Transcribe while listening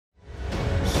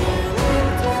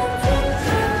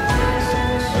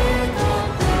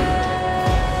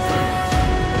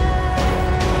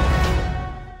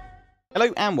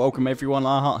Hello and welcome everyone,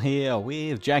 Heart here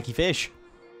with Jackie Fish.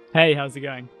 Hey, how's it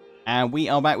going? And we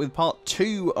are back with part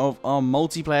 2 of our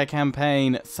multiplayer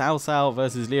campaign, Cao Cao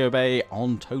versus Liu Bei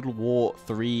on Total War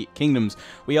 3 Kingdoms.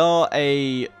 We are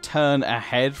a turn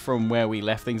ahead from where we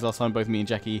left things last time. Both me and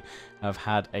Jackie have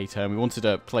had a turn. We wanted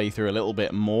to play through a little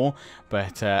bit more,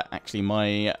 but actually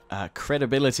my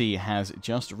credibility has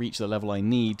just reached the level I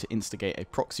need to instigate a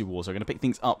proxy war. So I'm going to pick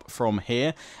things up from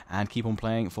here and keep on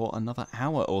playing for another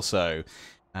hour or so.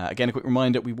 Again, a quick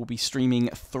reminder, we will be streaming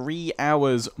 3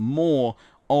 hours more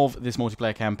of this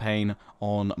multiplayer campaign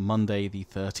on Monday the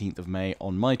 13th of May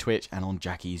on my Twitch and on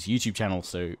Jackie's YouTube channel,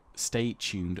 so stay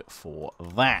tuned for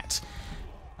that.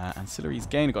 Ancillaries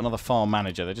gain, we've got another farm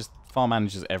manager. They're just farm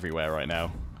managers everywhere right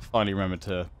now. I finally remembered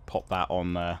to pop that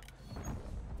on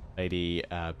Lady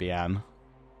Bian.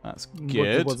 That's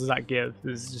good. What does that give?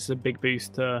 Is it just a big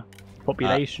boost to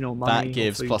population or money? That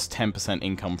gives plus 10%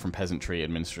 income from peasantry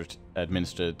administered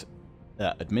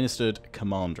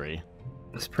commandery.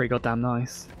 That's pretty goddamn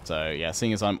nice. So yeah,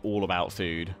 seeing as I'm all about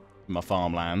food in my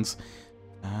farmlands,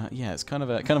 yeah, it's kind of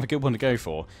a good one to go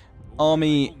for.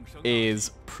 Army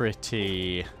is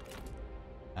pretty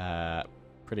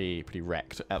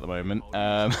wrecked at the moment.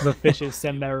 The fishes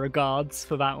send their regards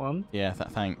for that one. Yeah,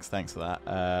 thanks for that.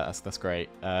 That's great.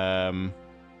 I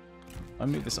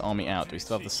move this army out. Do we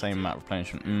still have the same amount of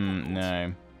replenishment?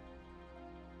 No.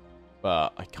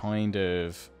 But I kind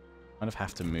of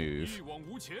have to move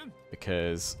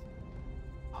because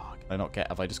can I not get?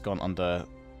 Have I just gone under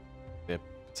the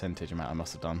percentage amount I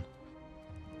must have done?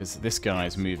 Because this guy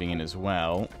is moving in as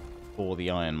well for the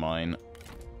iron mine.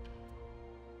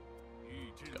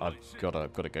 I've got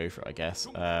to go for it, I guess.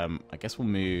 I guess we'll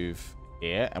move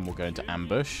here and we'll go into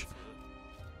ambush.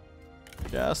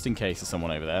 Just in case there's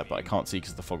someone over there, but I can't see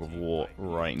because of the fog of war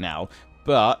right now.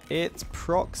 But it's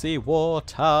proxy war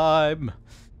time.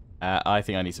 I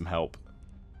think I need some help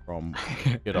from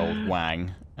good old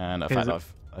Wang. And in fact,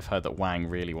 I've heard that Wang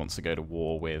really wants to go to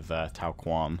war with Cao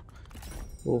Guan.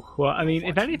 Well, I mean,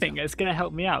 if anything, it's going to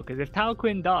help me out, because if Cao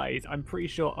Guan dies, I'm pretty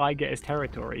sure I get his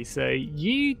territory. So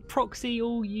you proxy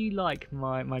all you like,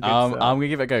 my good sir. I'm going to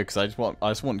give it a go, because I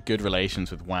just want good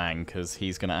relations with Wang, because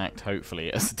he's going to act,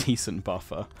 hopefully, as a decent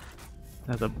buffer.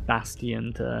 As a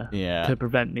bastion to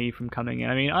prevent me from coming in.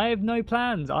 I mean, I have no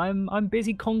plans. I'm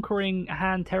busy conquering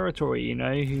Han territory, you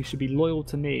know, who should be loyal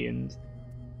to me, and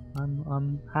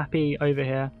I'm happy over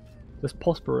here, just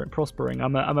prospering.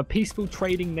 I'm a peaceful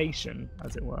trading nation,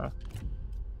 as it were.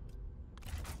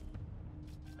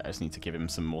 I just need to give him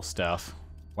some more stuff.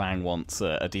 Wang wants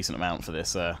a decent amount for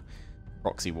this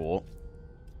proxy war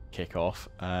kick-off.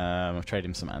 I've traded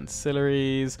him some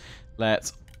ancillaries.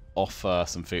 Let's offer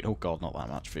some food. Oh god, not that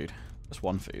much food. Just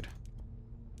one food.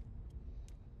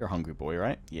 You're a hungry boy,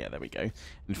 right? Yeah, there we go.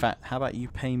 In fact, how about you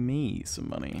pay me some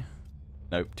money?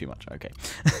 Nope, too much. Okay.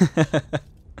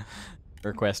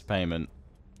 Request payment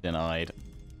denied.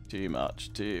 Too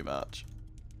much.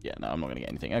 Yeah, no, I'm not going to get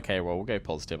anything. Okay, well, we'll go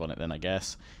positive on it then, I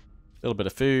guess. A little bit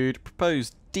of food.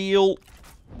 Proposed deal.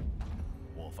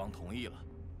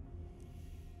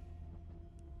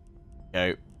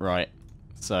 Go. Right.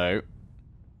 So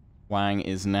Wang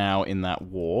is now in that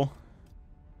war.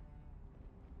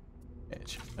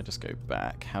 If I just go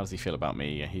back, how does he feel about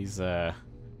me? He's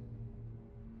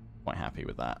quite happy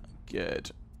with that.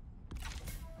 Good.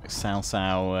 Cao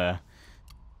Cao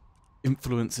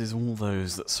influences all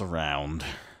those that surround.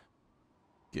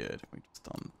 Good. We've just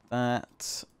done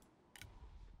that.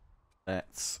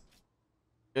 Let's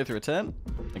go through a turn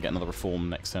and get another reform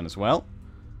next turn as well.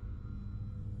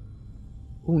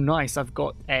 Oh, nice. I've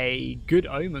got a good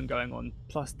omen going on.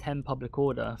 Plus 10 public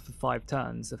order for 5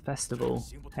 turns. A festival.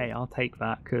 Hey, I'll take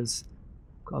that, because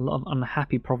I've got a lot of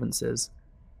unhappy provinces.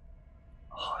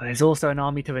 Oh, there's also an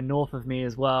army to the north of me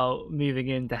as well, moving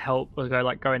in to help. We'll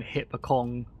go and hit the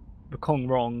Kong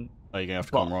wrong. Oh, you're going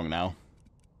after Kong wrong now?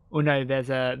 Oh no, there's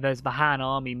the Han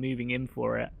army moving in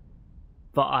for it.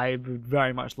 But I would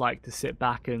very much like to sit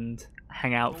back and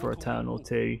hang out for a turn or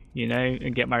two, you know,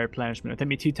 and get my replenishment. It'll take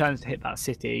me 2 turns to hit that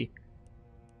city.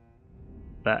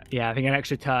 But yeah, I think an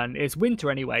extra turn. It's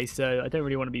winter anyway, so I don't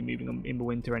really want to be moving in the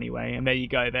winter anyway. And there you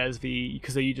go. There's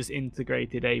because you just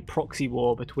integrated a proxy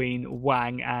war between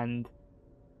Wang and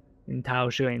Tao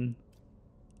Xun,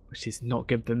 which is not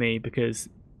good for me, because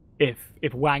if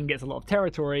Wang gets a lot of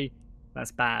territory,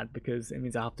 that's bad, because it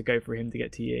means I have to go for him to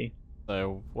get to you.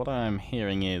 So what I'm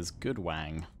hearing is good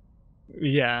Wang.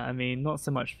 Yeah, I mean, not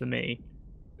so much for me.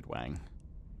 Good Wang.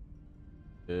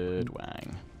 Good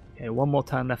Wang. Okay, one more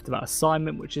turn left of that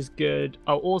assignment, which is good.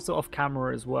 Oh, also off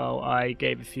camera as well, I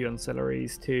gave a few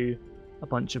ancillaries to a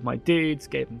bunch of my dudes,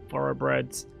 gave them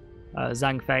thoroughbreds.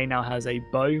 Zhang Fei now has a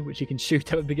bow which he can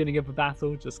shoot at the beginning of a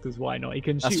battle, just because why not? He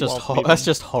can shoot. That's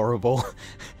just horrible.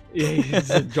 Yeah, he's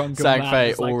a drunken Zhang man, Fei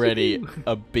just like, already "Woo."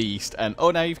 a beast, and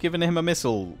oh, now you've given him a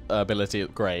missile ability.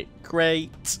 Great.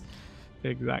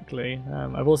 Exactly.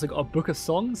 I've also got a book of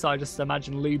songs, so I just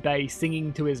imagine Liu Bei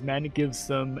singing to his men gives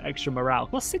some extra morale.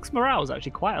 Plus 6 morale is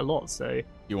actually quite a lot, so...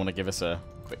 You want to give us a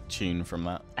quick tune from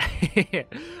that?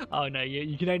 Oh no,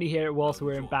 you can only hear it whilst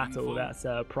we're in battle. That's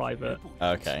private.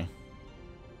 Okay.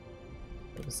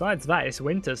 But besides that, it's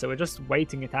winter, so we're just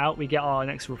waiting it out. We get our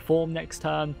next reform next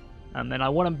turn, and then I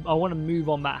want to move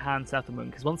on that Han settlement,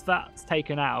 because once that's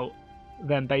taken out,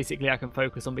 then basically I can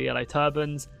focus on the yellow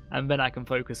turbans, and then I can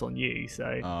focus on you. So.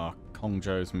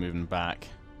 Kongzhou's moving back.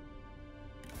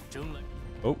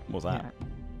 Oh, what's that? Yeah.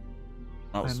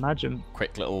 That was I imagine.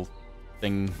 Quick little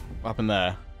thing up in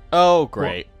there. Oh,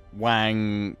 great.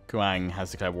 Wang Guan has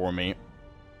declared war on me.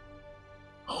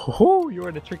 Oh, you're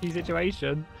in a tricky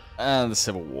situation. And the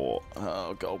Civil War.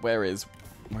 Oh god, where is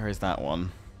that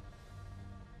one?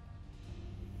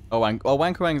 Oh, Wang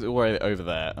Kuang's already over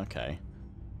there. Okay.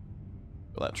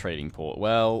 Got that trading port.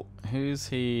 Well, who's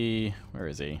he? Where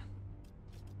is he?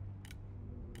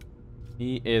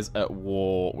 He is at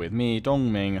war with me,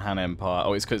 Dongming, Han Empire.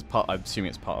 Oh, it's because I'm assuming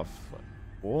it's part of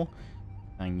war.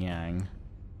 Yang.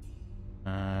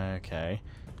 Okay.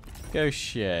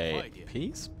 Negotiate.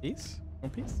 Peace? Peace? Oh,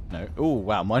 peace? No. Oh,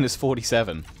 wow. Minus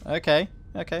 47. Okay.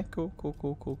 Okay. Cool.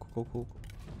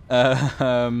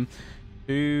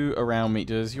 Who around me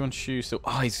does you want to choose? So,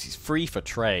 oh, he's free for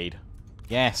trade.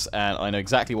 Yes, and I know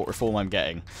exactly what reform I'm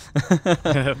getting.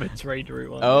 The trade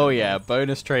route one. Oh yeah,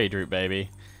 bonus trade route, baby.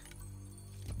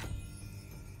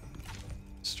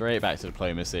 Straight back to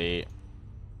diplomacy.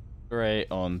 Straight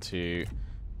on to you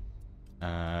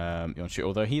want to shoot,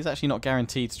 although he's actually not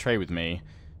guaranteed to trade with me.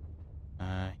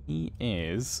 He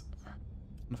is.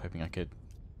 I'm hoping I could.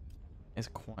 It's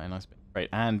quite a nice bit of trade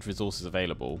and resources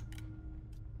available.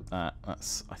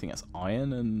 That's I think that's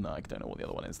iron, and I don't know what the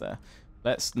other one is there.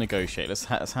 Let's negotiate. Let's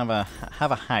have a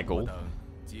haggle.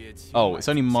 Oh, it's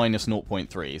only minus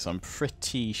 0.3, so I'm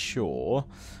pretty sure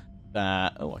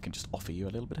that... Oh, I can just offer you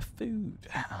a little bit of food.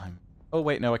 Oh,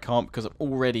 wait, no, I can't because I'm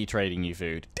already trading you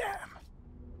food. Damn.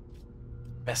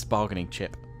 Best bargaining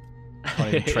chip.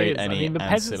 Can't even trade any I mean, the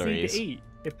peasants need ancillaries. to eat.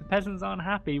 If the peasants aren't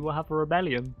happy, we'll have a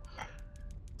rebellion.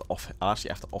 I actually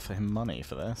have to offer him money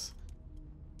for this.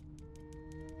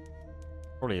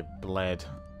 Probably a bled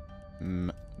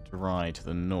dry to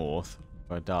the north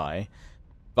if I die.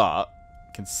 But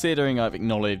considering I've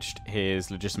acknowledged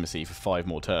his legitimacy for 5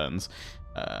 more turns,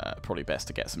 probably best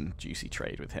to get some juicy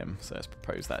trade with him. So let's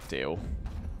propose that deal.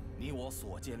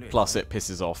 Plus it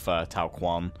pisses off Cao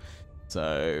Cao.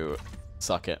 So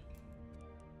suck it.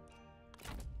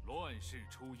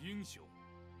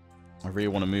 I really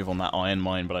want to move on that iron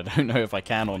mine, but I don't know if I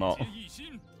can or not.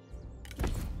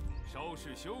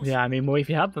 Yeah, I mean, well, if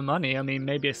you have the money, I mean,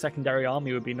 maybe a secondary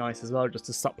army would be nice as well, just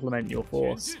to supplement your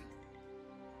force.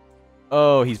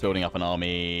 Oh, he's building up an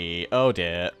army. Oh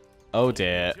dear. Oh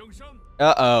dear.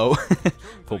 Uh-oh.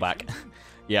 Pull back.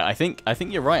 Yeah, I think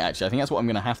you're right, actually. I think that's what I'm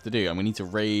going to have to do. And we need to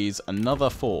raise another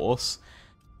force.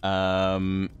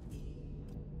 Oh,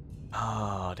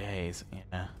 days.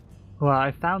 Yeah. Well,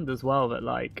 I found as well that,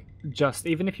 like, just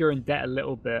even if you're in debt a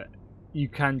little bit, you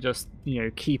can just, you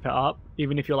know, keep it up.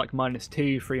 Even if you're like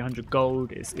 -2, 300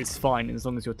 gold, it's fine as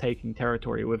long as you're taking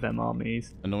territory with them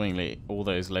armies. Annoyingly, all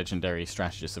those legendary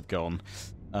strategists have gone.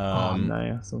 Oh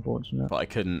no, that's unfortunate. But I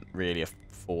couldn't really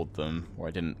afford them, or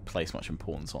I didn't place much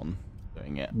importance on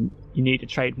doing it. You need to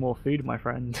trade more food, my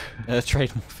friend.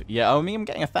 Trade more food. Yeah, I mean, I'm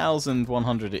getting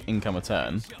 1,100 income a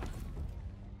turn.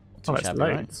 Oh, that's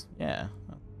loads. Right? Yeah,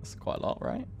 that's quite a lot,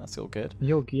 right? That's all good.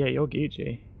 You're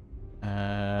Gucci.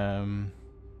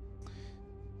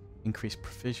 Increase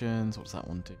provisions. What does that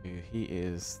one do? He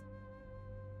is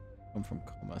come from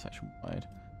commerce action wide.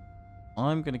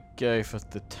 I'm gonna go for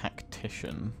the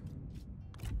tactician.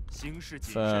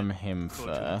 Firm him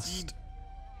first.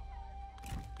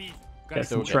 Get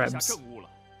some trebs.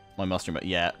 My muster,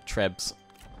 yeah, trebs.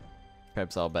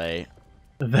 Trebs are bay.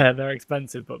 They're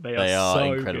expensive, but they are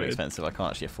so incredibly good. expensive. I can't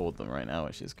actually afford them right now,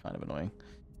 which is kind of annoying.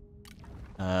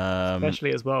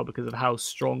 Especially as well because of how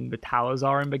strong the towers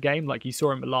are in the game. Like you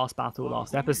saw in the last battle,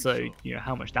 last episode, you know,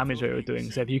 how much damage they were doing.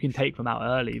 So if you can take them out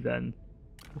early, then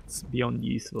it's beyond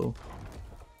useful.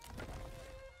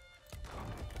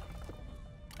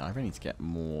 I really need to get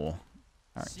more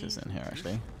characters in here,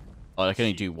 actually. Oh, I can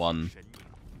only do one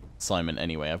assignment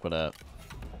anyway. I've got to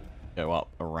go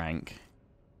up a rank.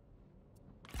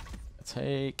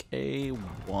 Take a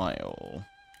while.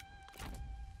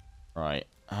 Right.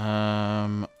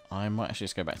 I might actually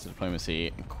just go back to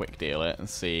diplomacy and quick deal it and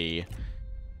see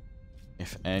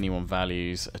if anyone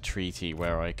values a treaty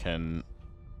where I can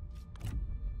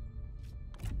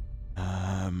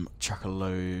chuck a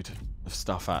load of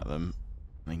stuff at them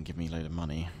and then give me a load of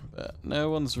money. But no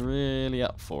one's really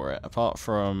up for it, apart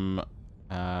from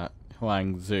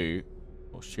Huang Zhu,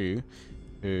 or Shu,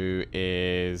 who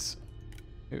is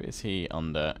he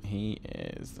under? He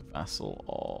is the vassal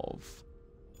of...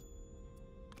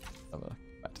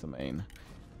 Back to the main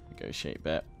negotiate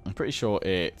bit. I'm pretty sure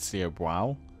it's Liu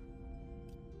Bei.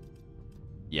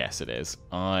 Yes, it is.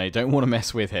 I don't want to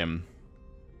mess with him.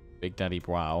 Big Daddy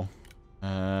Brow.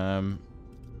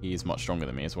 He's much stronger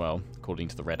than me as well, according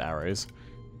to the red arrows.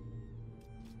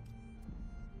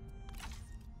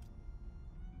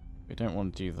 We don't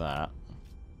want to do that.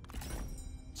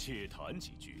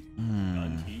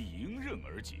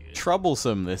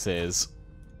 Troublesome this is.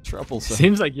 Troublesome.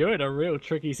 Seems like you're in a real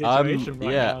tricky situation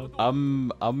right now.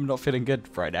 I'm not feeling good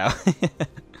right now.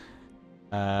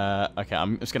 Okay,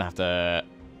 I'm just gonna have to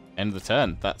end the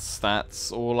turn.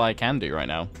 That's all I can do right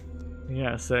now.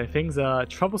 Yeah, so things are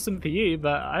troublesome for you,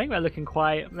 but I think we're looking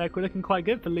quite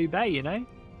good for Liu Bei, you know?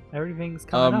 Everything's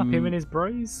coming up, him and his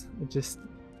bros.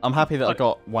 I'm happy that I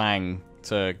got Wang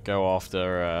to go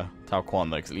after Cao Cao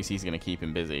though, because at least he's gonna keep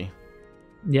him busy.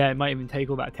 Yeah, it might even take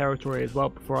all that territory as well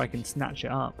before I can snatch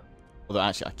it up. Although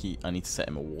actually I need to set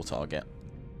him a war target.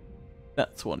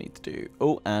 That's what I need to do.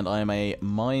 Oh, and I am a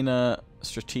minor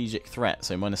strategic threat,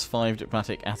 so -5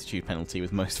 diplomatic attitude penalty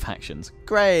with most factions.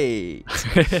 Great!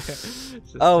 Just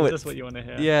what you want to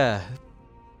hear. Yeah.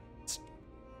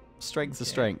 Strength to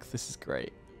strength. This is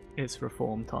great. It's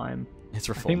reform time. It's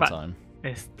reform time.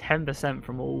 It's 10%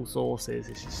 from all sources.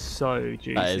 It's just so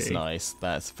juicy. That is nice.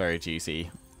 That's very juicy.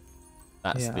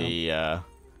 That's the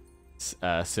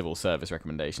civil service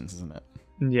recommendations, isn't it?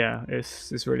 Yeah,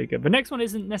 it's really good. The next one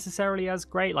isn't necessarily as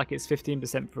great. Like, it's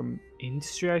 15% from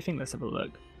industry, I think. Let's have a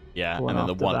look. Yeah, and then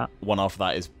the one after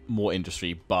that is more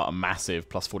industry, but a massive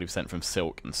plus 40% from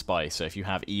silk and spice. So if you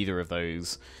have either of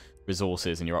those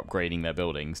resources and you're upgrading their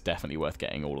buildings, definitely worth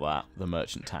getting all of that. The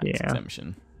merchant tax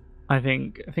exemption. I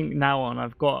think now on,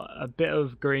 I've got a bit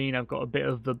of green. I've got a bit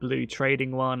of the blue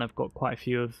trading one. I've got quite a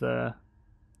few of the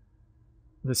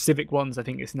civic ones. I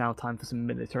think it's now time for some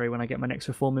military when I get my next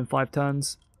reform in 5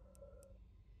 turns.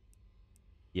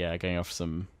 Yeah, going off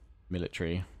some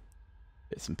military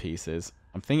bits and pieces.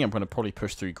 I'm thinking I'm going to probably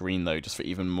push through green, though, just for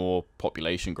even more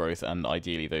population growth and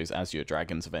ideally those Azure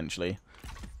Dragons eventually.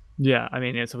 Yeah, I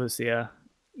mean, it's obviously a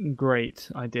great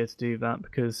idea to do that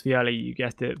because the earlier you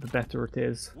get it, the better it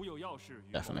is.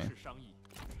 Definitely.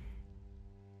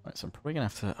 Right, so I'm probably going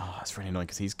to have to... Oh, that's really annoying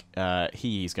because he's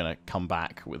going to come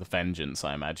back with a vengeance,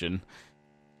 I imagine.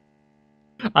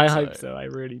 I hope so, I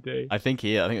really do. I think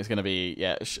it's going to be,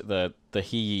 the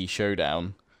He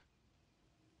showdown.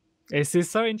 It's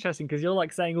just so interesting because you're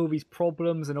like saying all these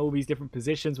problems and all these different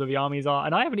positions where the armies are,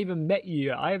 and I haven't even met you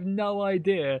yet. I have no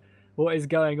idea what is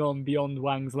going on beyond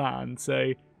Wang's land,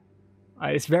 so...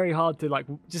 it's very hard to, like,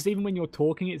 just even when you're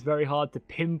talking, it's very hard to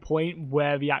pinpoint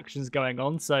where the action's going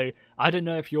on. So I don't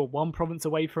know if you're 1 province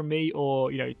away from me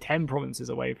or, 10 provinces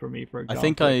away from me, for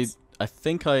example. I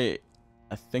think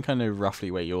I know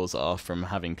roughly where yours are from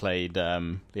having played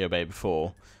Liu Bei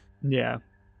before. Yeah.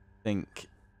 I think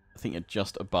you're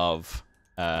just above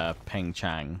Peng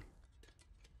Chang,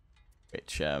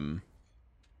 which Cao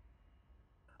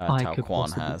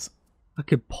Quan has. I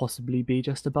could possibly be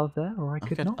just above there, or I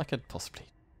could not. I could possibly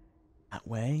that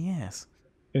way, yes.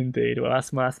 Indeed. Well,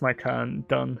 that's my turn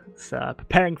done. So,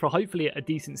 preparing for hopefully a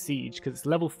decent siege because it's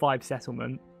level 5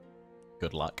 settlement.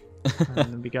 Good luck. And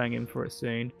I'll be going in for it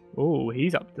soon. Oh,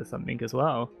 he's up to something as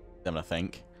well. Then I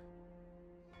think.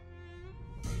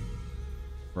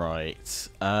 Right.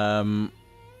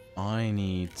 I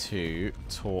need to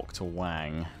talk to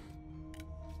Wang.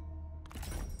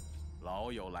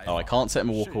 Oh, I can't set him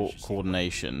a war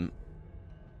coordination,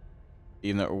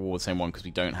 even though it rewards the same one because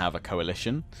we don't have a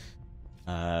coalition.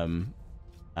 And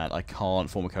I can't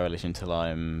form a coalition until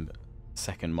I'm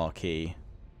 2nd Marquis.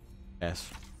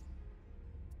 Yes.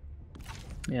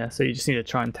 Yeah, so you just need to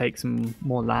try and take some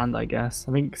more land, I guess.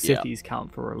 I think cities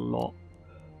count for a lot.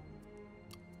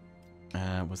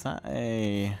 Was that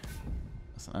an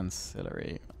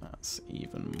ancillary? That's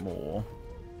even more.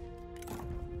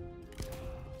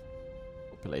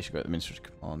 Population growth, administrative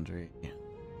commandery.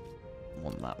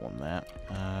 Want that one there.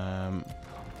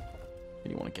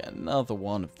 You want to get another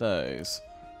one of those.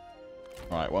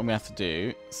 Right, what I'm going to have to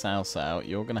do, Cao,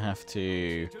 you're going to have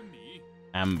to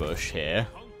ambush here.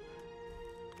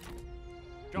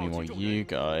 Meanwhile, you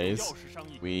guys,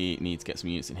 we need to get some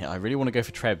units in here. I really want to go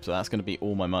for Trebs, but that's going to be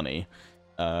all my money.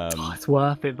 It's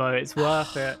worth it though. It's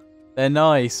worth it. They're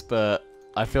nice, but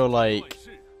I feel like...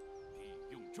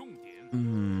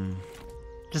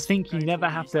 Just think you never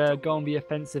have to go on the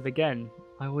offensive again.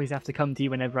 I always have to come to you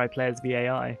whenever I play as the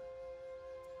AI.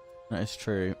 That is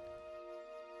true.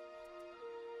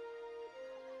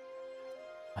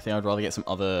 I think I'd rather get some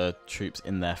other troops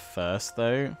in there first,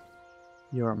 though.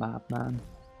 You're a madman.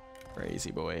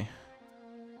 Crazy boy.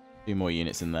 2 more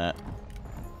units in there.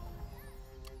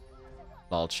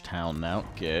 Large town now.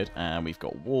 Good. And we've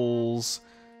got walls.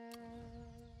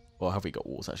 Well, have we got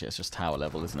walls? Actually, it's just tower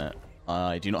level, isn't it?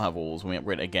 I do not have walls. When we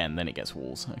upgrade it again, then it gets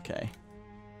walls. Okay.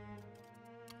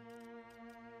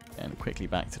 And quickly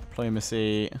back to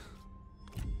diplomacy.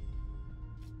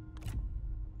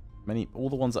 All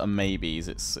the ones that are maybes,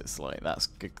 it's like that's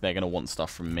good. They're gonna want stuff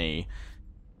from me.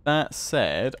 That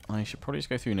said, I should probably just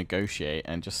go through negotiate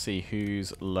and just see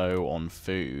who's low on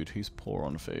food, who's poor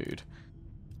on food.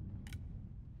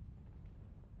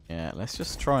 Yeah, let's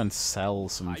just try and sell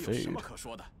some food.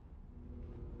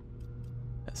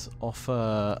 Let's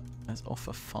offer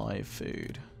 5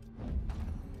 food.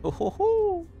 Oh ho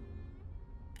ho!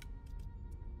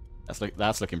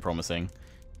 That's looking promising.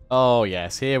 Oh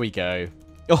yes, here we go.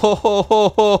 Oh ho ho ho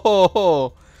ho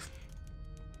ho!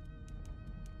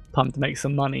 Pumped to make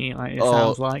some money. It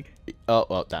sounds like. Oh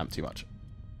well, damn! Too much.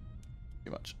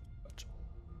 Too much.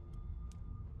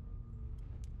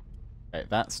 Okay,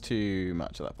 that's too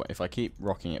much at that point. If I keep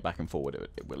rocking it back and forward,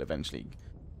 it will eventually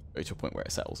go to a point where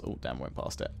it settles. Oh damn! Went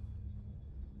past it.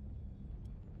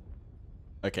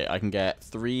 Okay, I can get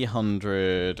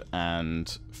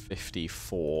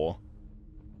 354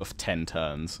 of 10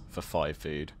 turns for 5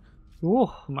 food.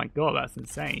 Oh my god, that's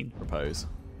insane. Propose.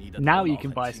 Now you can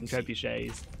buy some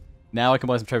trebuchets. Now I can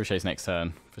buy some trebuchets next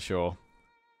turn, for sure.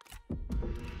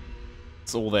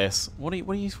 It's all this. What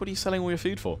are you selling all your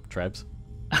food for, Trebs?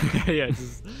 Yeah,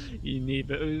 just, you need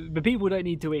the people don't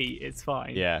need to eat. It's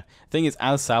fine. Yeah. Thing is,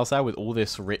 as Cao Cao, with all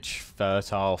this rich,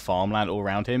 fertile farmland all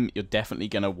around him, you're definitely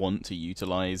gonna want to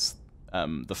utilize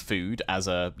the food as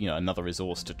a another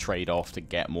resource to trade off to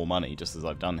get more money, just as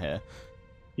I've done here.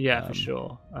 Yeah, for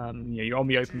sure. You're on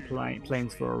the open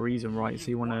plains for a reason, right?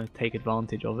 So you want to take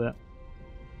advantage of it.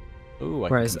 Ooh, I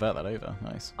can convert that over.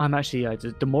 Nice. I'm actually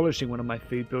just demolishing one of my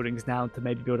food buildings now to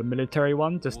maybe build a military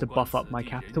one, just to buff up my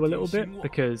capital a little bit,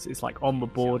 because it's like on the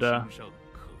border,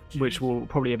 which will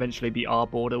probably eventually be our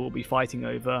border we'll be fighting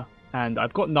over. And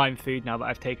I've got 9 food now that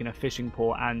I've taken a fishing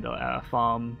port and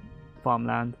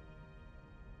farmland.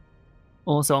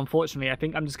 Also, unfortunately, I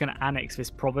think I'm just going to annex this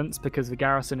province because the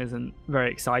garrison isn't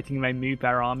very exciting. They moved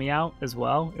their army out as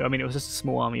well. I mean, it was just a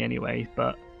small army anyway,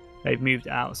 but they've moved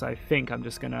it out, so I think I'm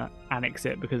just going to annex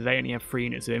it because they only have 3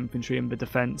 units of infantry in the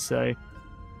defense, so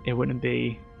it wouldn't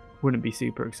be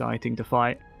super exciting to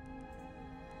fight.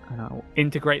 And I'll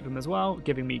integrate them as well,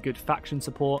 giving me good faction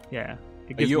support. Yeah,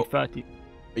 it gives me 30.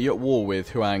 Are you at war with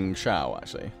Huang Shao,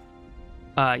 actually?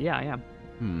 Yeah, I am.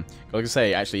 Like I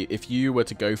say, actually, if you were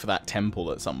to go for that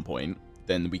temple at some point,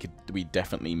 then we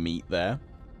definitely meet there.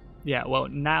 Yeah, well,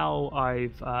 now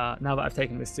that I've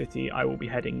taken this city, I will be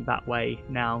heading that way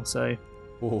now. So,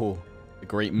 oh, the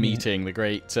great meeting, the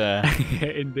great.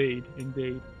 Indeed.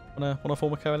 Wanna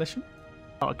form a coalition?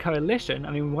 Oh, a coalition?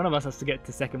 I mean, one of us has to get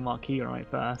to second marquee right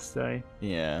first. So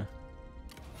yeah,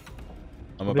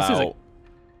 I'm about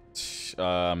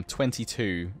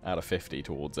 22 out of 50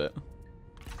 towards it.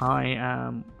 I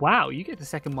am. Wow, you get to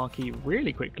second marquee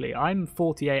really quickly. I'm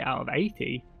 48 out of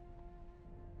 80.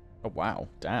 Oh wow,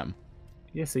 damn.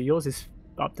 Yeah, so yours is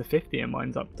up to 50 and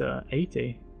mine's up to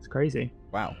 80. It's crazy.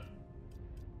 Wow.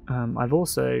 I've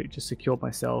also just secured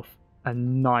myself a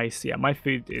nice... Yeah, my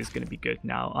food is going to be good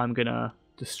now. I'm going to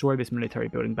destroy this military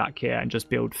building back here and just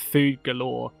build food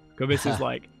galore. Because this is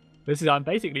like... I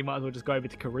basically might as well just go over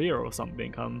to Korea or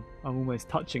something. I'm almost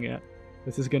touching it.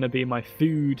 This is going to be my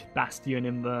food bastion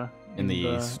in the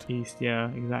east. Yeah,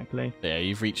 exactly. Yeah,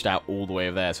 you've reached out all the way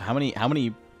over there. So how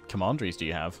many commanderies do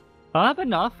you have? I have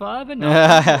enough. I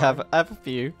have a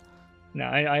few. No,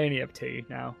 I only have 2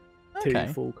 now. Okay.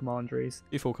 2 full commanderies.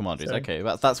 2 full commanderies. So, okay,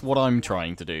 that's what I'm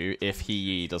trying to do. If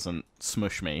he doesn't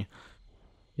smush me.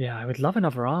 Yeah, I would love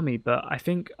another army, but I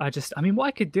think I mean, what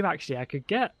I could do actually, I could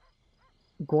get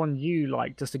Guan Yu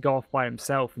just to go off by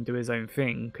himself and do his own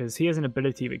thing, because he has an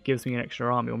ability that gives me an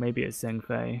extra army, or maybe it's Zhang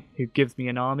Fei who gives me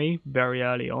an army very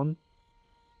early on,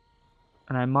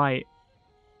 and I might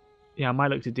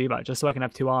look to do that just so I can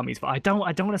have 2 armies. But I don't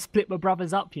want to split my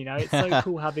brothers up. It's so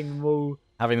cool having them all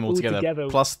together.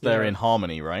 Plus, they're in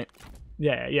harmony, right?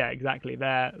 Yeah, exactly.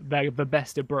 They're the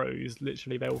best of bros.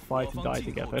 Literally, they will fight and die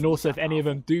together. And also, if any of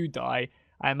them do die,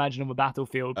 I imagine on the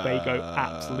battlefield they go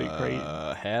absolute crazy.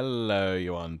 Hello,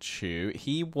 Yuan Chu.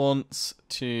 He wants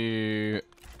to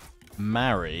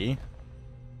marry.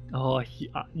 Oh, He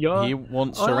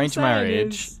wants to arrange a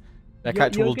marriage. Their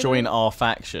character will join our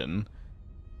faction,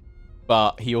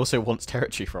 but he also wants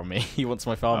territory from me. He wants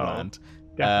my farmland.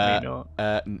 Definitely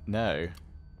not. No.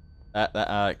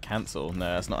 Cancel. No,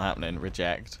 that's not happening.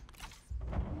 Reject.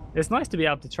 It's nice to be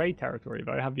able to trade territory,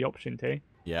 though. I have the option to.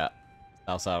 Yeah.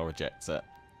 Cao Cao rejects it.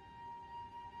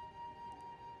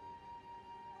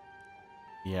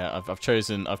 Yeah, I've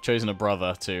chosen a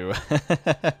brother to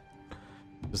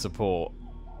to support.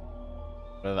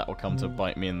 Whether that will come to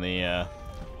bite me in the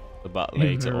butt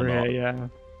later or not. Yeah.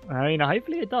 I mean,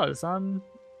 hopefully it does. I'm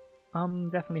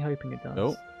definitely hoping it does.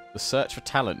 Oh, the search for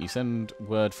talent. You send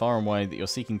word far and wide that you're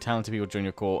seeking talented people to join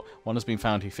your court. One has been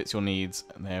found who fits your needs,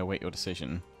 and they await your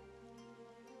decision.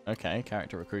 Okay,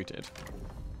 character recruited.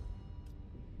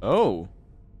 Oh,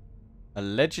 a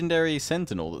legendary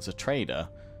sentinel that's a trader.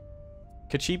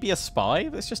 Could she be a spy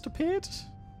that's just appeared?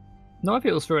 No, I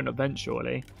think it was through an event,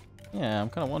 surely. Yeah, I'm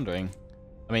kind of wondering.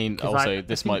 I mean, also,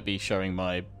 this might be showing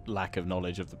my lack of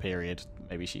knowledge of the period.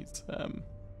 Maybe she's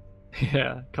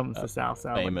yeah, comes to Cao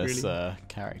Cao. Famous like, really.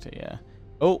 character, yeah.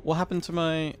 Oh, what happened to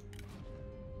my...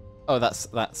 Oh, that's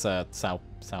Cao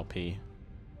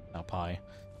Pai.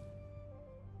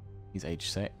 He's age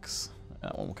 6.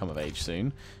 That one will come of age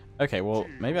soon. Okay, well,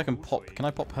 maybe I can pop... Can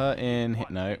I pop her in? Hit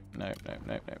no. No.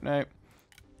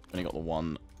 Only got the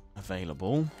one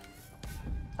available.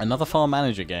 Another farm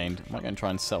manager gained. I might go and try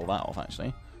and sell that off,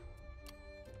 actually.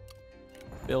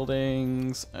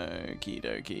 Buildings. Okie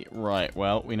dokie. Right,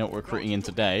 well, we know what we're recruiting in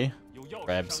today.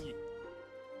 Rebs.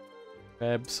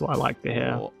 That's what I like to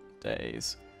hear. 4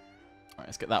 days. Alright,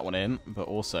 let's get that one in. But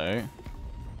also,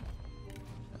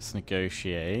 let's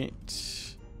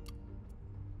negotiate.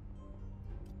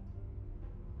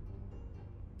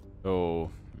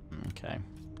 Oh, okay.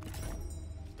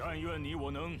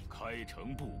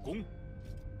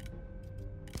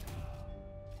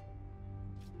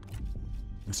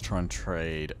 Let's try and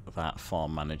trade that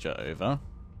farm manager over.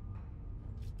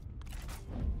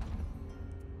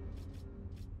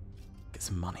 Get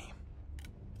some money.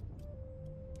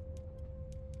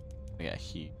 We get a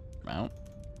huge amount.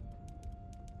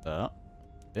 But a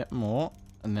bit more.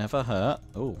 Never hurt.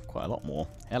 Oh, quite a lot more.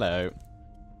 Hello.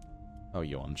 Oh,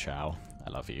 Yuan Chao. I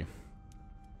love you.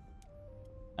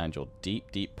 And your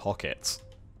deep, deep pockets.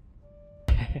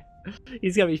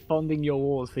 He's going to be funding your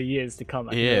wars for years to come.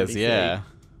 He is, yeah.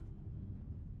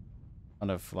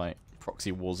 Kind of like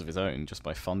proxy wars of his own just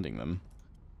by funding them.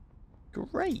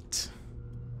 Great.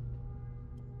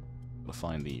 Gotta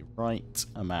find the right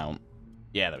amount.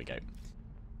 Yeah, there we go.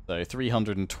 So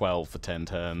 312 for 10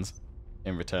 turns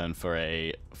in return for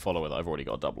a follower that I've already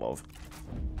got a double of.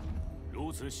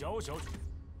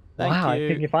 Thank wow, you. I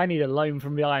think if I need a loan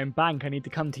from the Iron Bank, I need to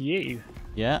come to you.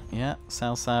 Yeah.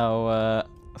 Cao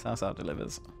Cao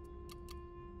delivers.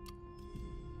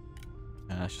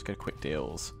 Let's just go quick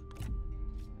deals.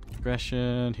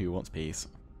 Aggression. Who wants peace?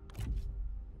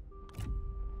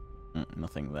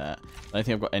 Nothing there. I don't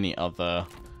think I've got any other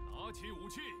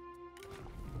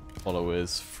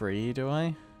followers free, do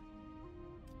I?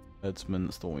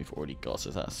 Herdsman Storm we've already got.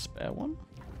 Is that a spare one?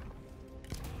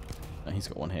 No, he's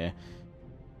got one here.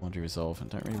 Boundary Resolve. I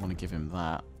don't really want to give him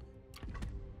that.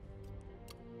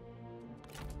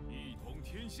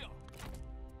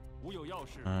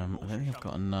 I don't think I've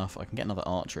got enough. I can get another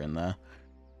archer in there.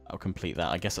 I'll complete that.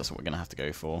 I guess that's what we're going to have to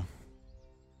go for.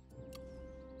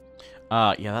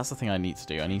 Yeah, that's the thing I need to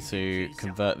do. I need to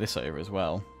convert this over as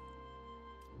well.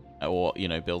 Or, you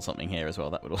know, build something here as well.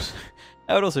 That would also,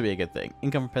 that would also be a good thing.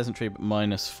 Income from peasantry, but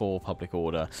 -4 public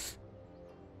order.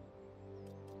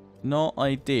 Not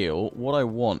ideal. What I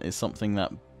want is something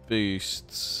that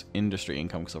boosts industry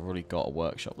income, because I've already got a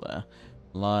workshop there.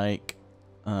 Like,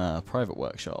 private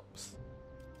workshops.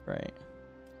 Great.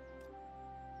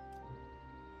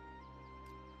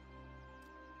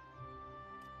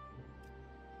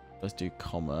 Let's do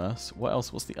commerce. What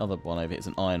else? What's the other one over here? It's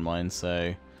an iron mine,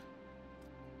 so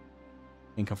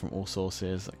income from all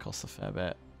sources. That costs a fair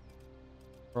bit.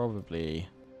 Probably.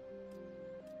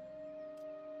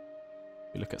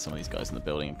 If we look at some of these guys in the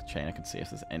building chain, I can see if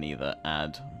there's any that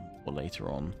add or later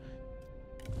on.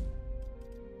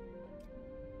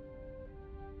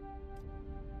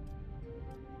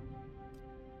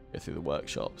 Go through the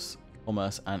workshops.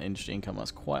 Commerce and industry income. That's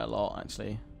quite a lot,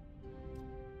 actually.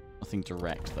 Nothing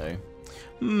direct, though.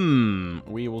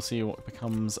 We will see what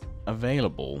becomes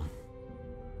available.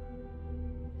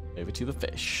 Over to the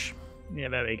fish. Yeah,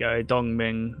 there we go.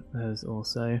 Dongming has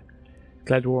also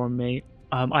declared war on me.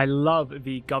 I love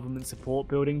the government support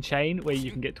building chain where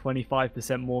you can get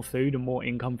 25% more food and more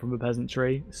income from the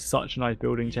peasantry. Such a nice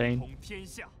building chain.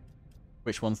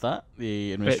 Which one's that?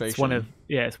 The administration?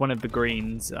 It's one of the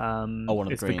greens. One of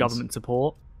the it's greens. the government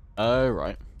support. Oh,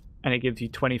 right. And it gives you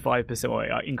 25%, or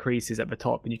it increases at the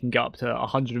top, and you can get up to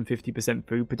 150%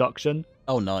 food production.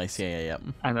 Oh, nice. Yeah.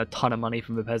 And a ton of money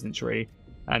from the peasantry.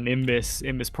 And in this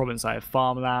province, I have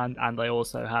farmland, and I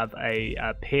also have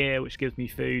a pier, which gives me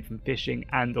food from fishing,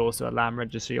 and also a land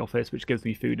registry office, which gives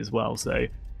me food as well. So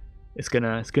it's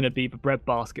gonna be the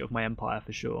breadbasket of my empire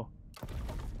for sure.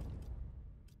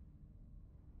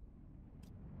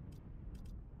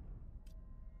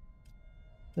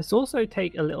 Let's also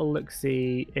take a little look,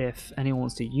 see if anyone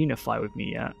wants to unify with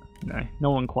me yet.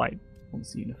 No one quite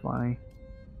wants to unify.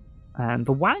 And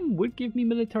the Wang would give me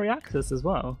military access as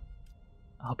well.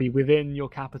 I'll be within your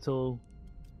capital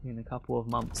in a couple of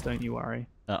months, don't you worry.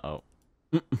 Uh-oh.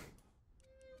 That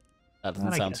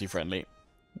doesn't sound too friendly.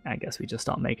 I guess we just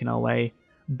start making our way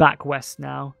back west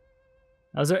now.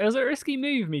 It was a risky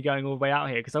move, me going all the way out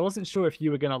here, because I wasn't sure if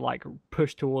you were going to like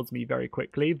push towards me very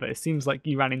quickly, but it seems like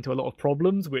you ran into a lot of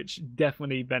problems, which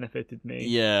definitely benefited me.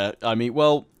 Yeah, I mean,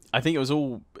 well, I think it was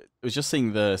just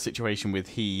seeing the situation with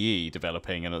He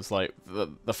developing, and it's like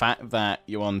the fact that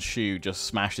Yuan Shu just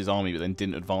smashed his army but then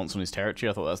didn't advance on his territory.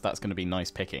 I thought that's going to be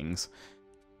nice pickings.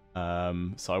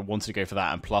 So I wanted to go for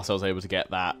that, and plus I was able to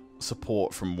get that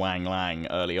support from Wang Lang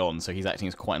early on, so he's acting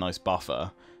as quite a nice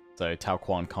buffer. So Cao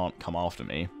Cao can't come after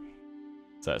me.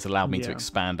 So it's allowed me to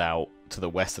expand out to the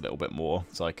west a little bit more,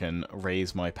 so I can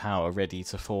raise my power, ready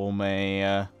to form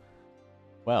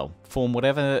form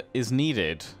whatever is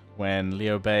needed when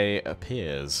Liu Bei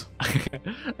appears.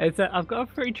 I've got a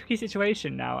pretty tricky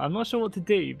situation now. I'm not sure what to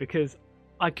do, because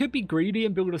I could be greedy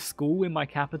and build a school in my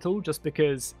capital just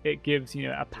because it gives,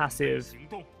 a passive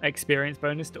experience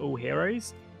bonus to all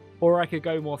heroes. Or I could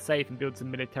go more safe and build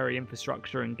some military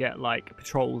infrastructure and get like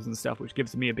patrols and stuff, which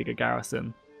gives me a bigger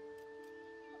garrison.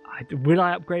 Will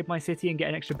I upgrade my city and get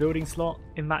an extra building slot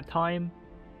in that time?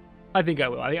 I think I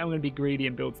will. I think I'm going to be greedy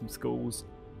and build some schools,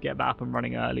 get that up and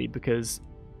running early, because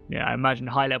I imagine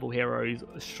high-level heroes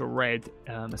shred,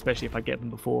 especially if I get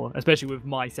them before, especially with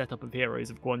my setup of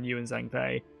heroes of Guan Yu and Zhang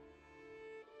Fei.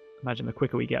 Imagine the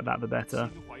quicker we get that, the better.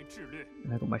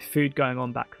 And I've got my food going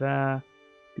on back there.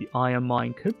 The iron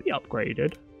mine could be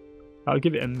upgraded. I'll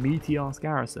give it a meaty-ass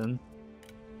garrison.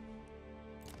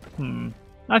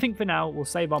 I think for now, we'll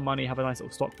save our money, have a nice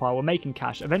little stockpile. We're making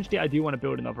cash. Eventually, I do want to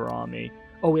build another army.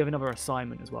 Oh, we have another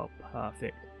assignment as well.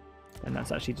 Perfect. And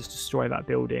that's actually just destroy that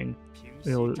building.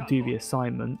 We'll do the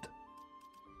assignment.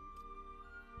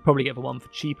 Probably get the one for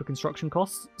cheaper construction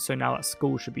costs. So now that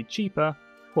school should be cheaper.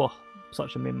 Oh,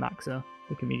 such a min-maxer.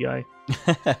 Look at me go.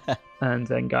 And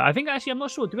then go. I think actually, I'm not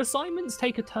sure. Do assignments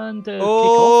take a turn to kick off?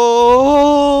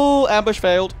 Oh, ambush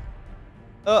failed.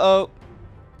 Uh-oh.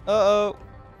 Uh-oh.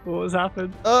 What has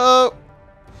happened? Uh-oh.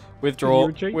 Withdraw.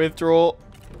 Withdraw.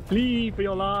 Flee for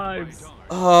your lives.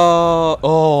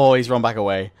 Oh, he's run back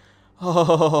away.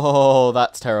 Oh,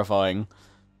 that's terrifying.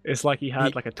 It's like he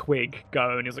had like a twig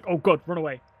go and he was like, oh god, run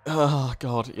away. Oh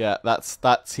god, yeah,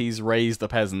 that's he's raised the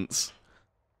peasants.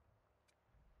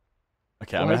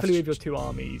 Okay, well, hopefully with your two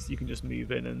armies, you can just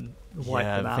move in and wipe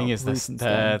them out. The thing is,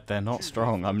 they're not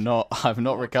strong. I've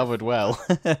not recovered well.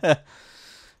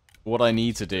 What I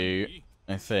need to do,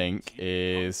 I think,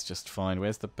 is just find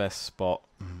where's the best spot.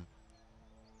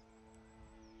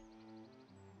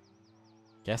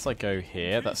 Guess I go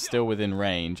here. That's still within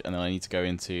range, and then I need to go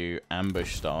into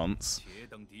ambush stance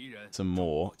some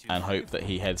more and hope that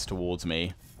he heads towards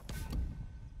me.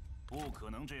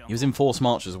 He was in forced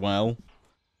march as well.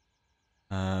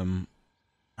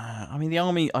 I mean, the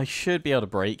army, I should be able to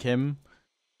break him,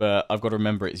 but I've got to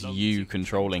remember it's you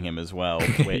controlling him as well,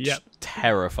 which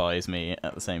terrifies me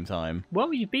at the same time.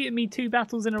 Well, you've beaten me 2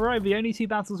 battles in a row, the only 2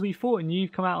 battles we fought, and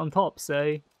you've come out on top,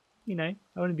 so, I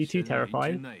wouldn't be too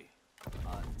terrified.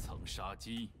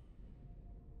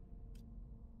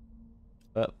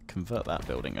 But convert that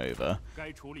building over.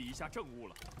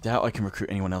 Doubt I can recruit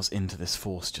anyone else into this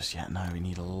force just yet. No, we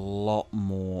need a lot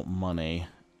more money.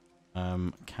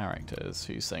 Characters.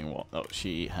 Who's saying what? Oh,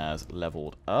 she has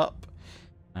leveled up.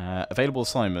 Available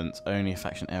assignments. Only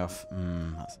faction elf.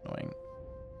 That's annoying.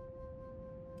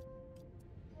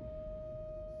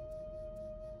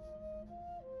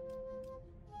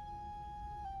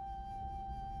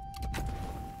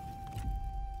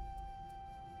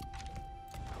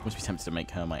 Would be tempted to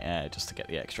make her my heir just to get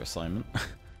the extra assignment.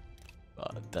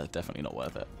 But that's definitely not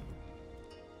worth it.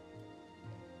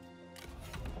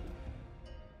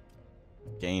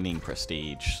 Gaining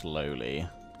prestige slowly.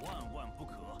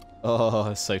 Oh,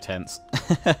 it's so tense.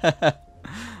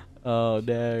 Oh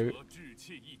no.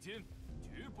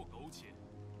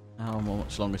 How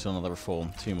much longer till another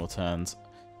reform? 2 more turns.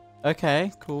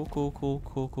 Okay, cool.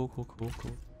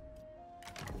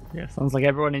 Yeah, sounds like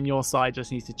everyone in your side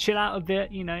just needs to chill out a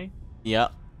bit, you know.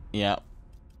 Yep.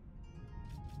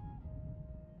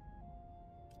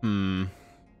 Hmm.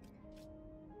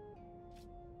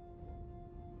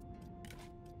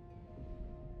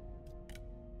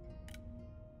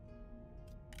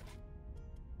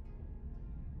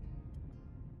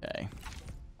 Okay.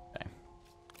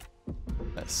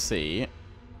 Let's see.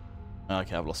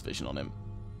 Okay, I've lost vision on him.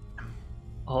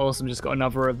 Awesome, just got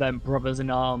another event, Brothers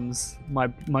in Arms. My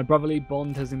brotherly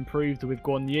bond has improved with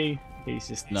Guan Yu. He's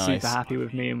just super happy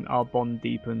with me, and our bond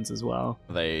deepens as well.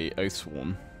 Are they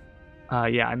Oathsworn?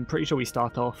 Yeah, I'm pretty sure we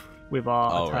start off with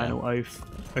our Eternal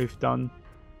Oath done.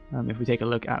 If we take a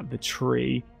look at the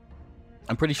tree.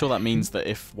 I'm pretty sure that means that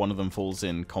if one of them falls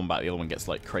in combat, the other one gets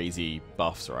like crazy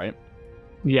buffs, right?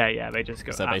 Yeah, they just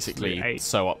go. So they're basically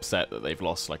so upset that they've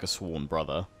lost like a sworn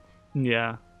brother.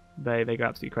 Yeah, they go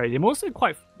absolutely crazy. I'm also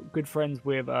quite good friends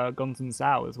with Guan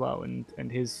Cao as well,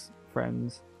 and his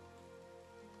friends.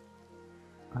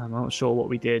 I'm not sure what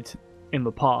we did in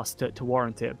the past to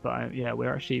warrant it, but yeah,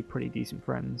 we're actually pretty decent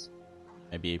friends.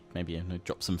 Maybe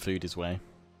Drop some food his way.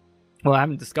 Well, I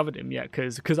haven't discovered him yet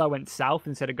because I went south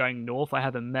instead of going north. I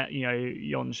haven't met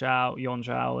Yon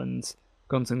Zhao, and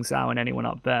Guan Cao and anyone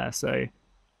up there, so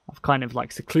I've kind of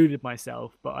like secluded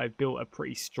myself, but I've built a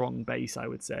pretty strong base, I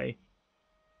would say.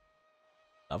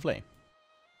 Lovely.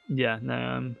 Yeah,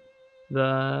 no,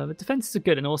 the defenses are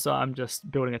good, and also I'm just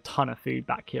building a ton of food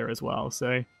back here as well,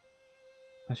 so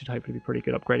I should hopefully be pretty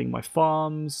good. Upgrading my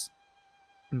farms,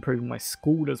 improving my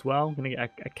school as well. I'm going to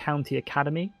get a county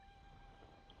academy.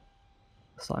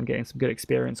 So I'm getting some good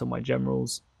experience on my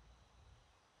generals.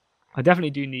 I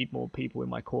definitely do need more people in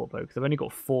my court, though, because I've only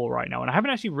got 4 right now. And I haven't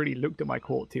actually really looked at my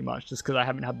court too much, just because I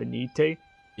haven't had the need to.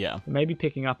 Yeah. Maybe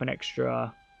picking up an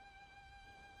extra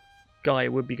guy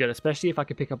would be good, especially if I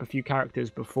could pick up a few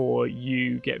characters before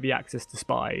you get the access to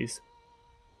spies.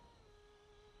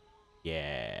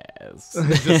 Yes.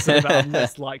 Just so that I'm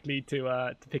less likely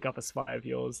to pick up a spy of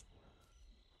yours.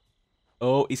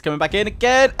 Oh, he's coming back in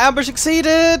again. Ambush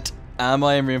succeeded. Am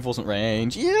I in reinforcement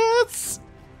range? Yes.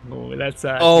 Oh, that's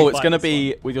it's going to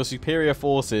be with your superior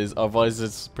forces. Our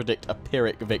advisors predict a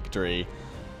Pyrrhic victory.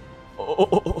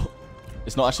 Oh.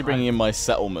 It's not actually bringing in my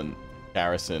settlement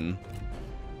garrison,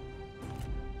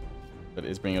 but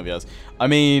it is bringing all the others. I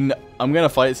mean, I'm going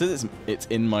to fight. It says it's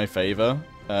in my favor.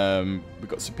 We've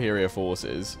got superior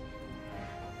forces.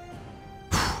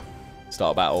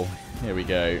 Start battle. Here we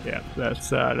go. Yeah, let's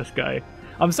go.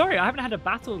 I'm sorry, I haven't had a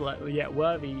battle yet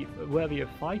worthy of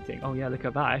fighting. Oh yeah, look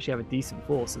at that. I actually have a decent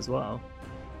force as well.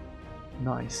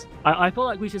 Nice. I feel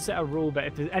like we should set a rule that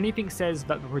if anything says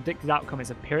that the predicted outcome is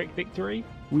a Pyrrhic victory,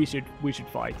 we should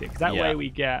fight it. Because that way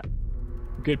we get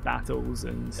good battles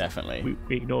and definitely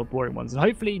we ignore boring ones. And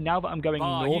hopefully now that I'm going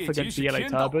north against the Yellow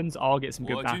Turbans, I'll get some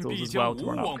good battles as well to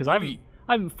run up. Because I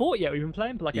haven't fought yet. We've been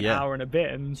playing for like an hour and a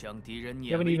bit, and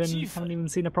you haven't even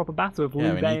seen a proper battle with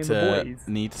Liu Bei and the boys.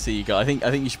 Need to see you guys.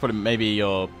 I think you should put maybe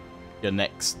your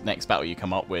next battle you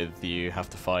come up with. You have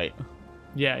to fight.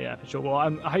 Yeah, for sure. Well,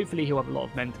 hopefully he'll have a lot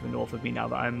of men to the north of me now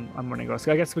that I'm running across.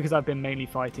 I guess because I've been mainly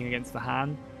fighting against the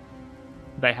Han,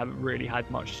 they haven't really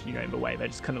had much, in the way. They're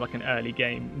just kind of like an early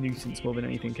game nuisance more than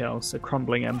anything else. A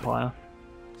crumbling empire.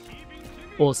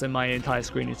 Also, my entire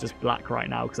screen is just black right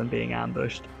now because I'm being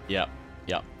ambushed. Yeah.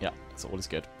 So all is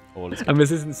good. And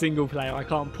this isn't single player. I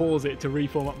can't pause it to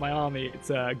reform up my army. It's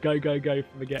go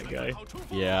from the get-go.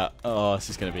 Yeah. Oh,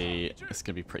 it's gonna be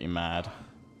pretty mad.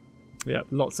 Yeah.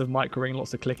 Lots of microing,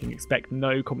 lots of clicking. Expect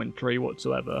no commentary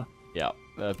whatsoever. Yeah.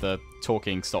 The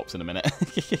talking stops in a minute.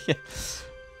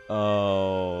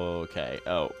 Oh, okay.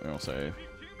 Oh, also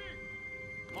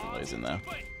those in there.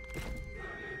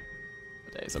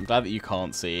 I'm glad that you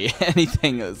can't see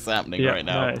anything that's happening right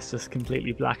now. No, it's just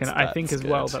completely black. And I think as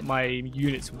well that my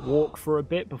units walk for a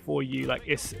bit before you,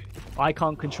 I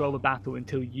can't control the battle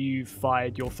until you've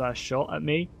fired your first shot at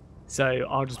me. So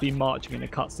I'll just be marching in a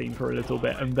cutscene for a little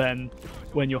bit, and then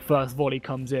when your first volley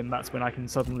comes in, that's when I can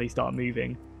suddenly start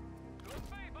moving.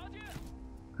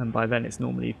 And by then it's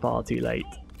normally far too late.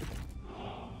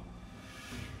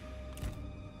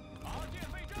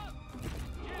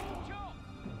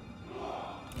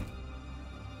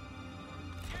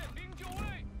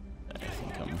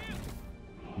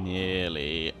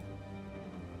 Nearly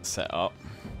set up.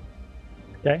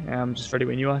 Okay, I'm just ready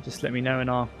when you are. Just let me know and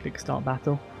I'll click start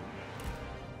battle.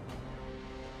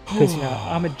 Because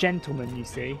I'm a gentleman, you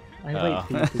see. I wait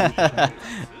for you to.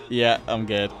 Yeah, I'm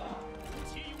good.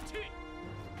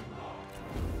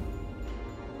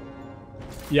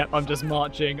 Yep, I'm just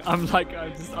marching. I've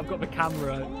got the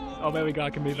camera. Oh, there we go. I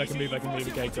can move.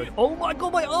 Okay, good. Oh my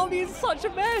god, my army is such a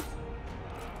mess.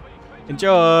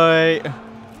 Enjoy.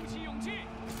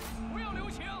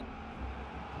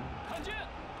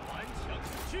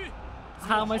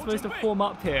 How am I supposed to form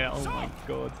up here? Oh my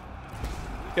god.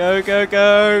 Go, go,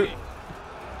 go.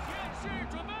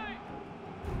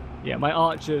 Yeah, my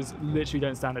archers literally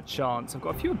don't stand a chance. I've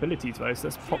got a few abilities though, so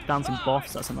let's pop down some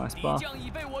buffs. That's a nice buff.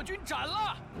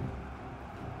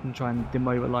 And try and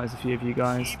demobilize a few of you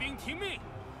guys.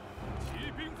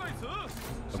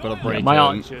 I've got a break. My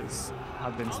archers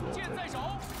have been slaughtered.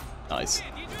 Nice.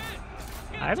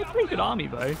 I have a pretty good army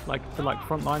though, like for like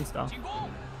frontline stuff.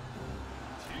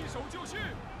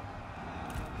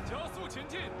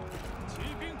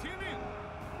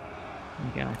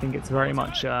 Again, I think it's very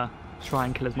much try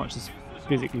and kill as much as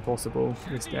physically possible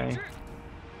this day.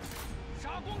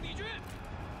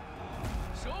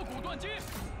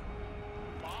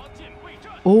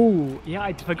 Oh, yeah,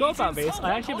 I forgot about this.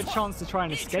 I actually have a chance to try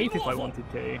and escape if I wanted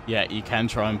to. Yeah, you can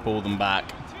try and pull them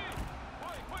back.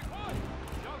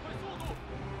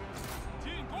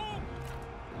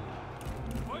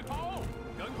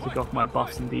 Took off my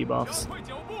buffs and debuffs.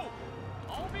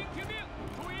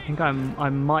 I think I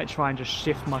might try and just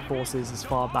shift my forces as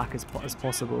far back as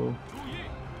possible.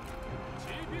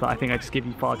 But I think I just give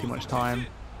you far too much time.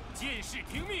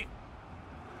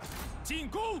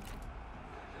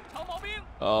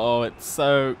 Oh, it's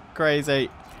so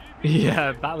crazy.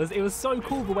 Yeah, it was so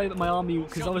cool the way that my army,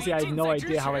 because obviously I had no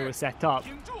idea how they were set up.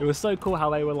 It was so cool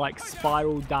how they were like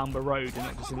spiraled down the road and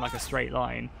not just in like a straight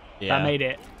line. Yeah. That made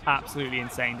it absolutely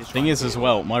insane. Thing is as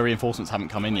well, my reinforcements haven't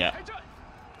come in yet.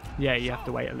 Yeah, you have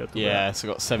to wait a little bit. Yeah, so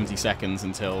I've got 70 seconds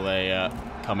until they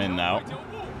come in now.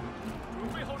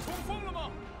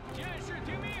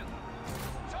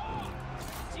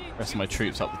 The rest of my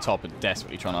troops up the top are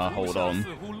desperately trying to hold on.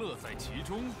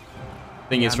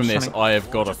 Thing is, from this, I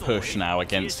have got to push now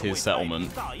against his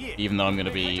settlement, even though I'm going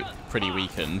to be pretty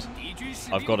weakened.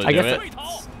 I've got to do it.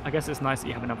 I guess it's nice that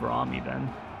you have another army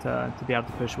then to be able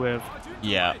to push with.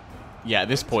 Yeah. Yeah, at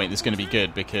this point, it's going to be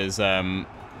good because they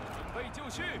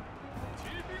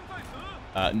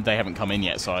haven't come in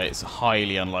yet, so it's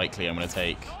highly unlikely I'm going to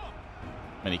take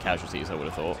many casualties, I would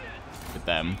have thought, with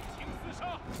them.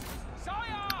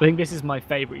 I think this is my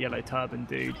favourite yellow turban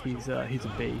dude. He's a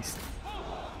beast.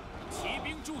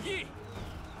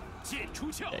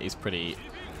 Yeah, he's pretty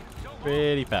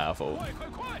powerful.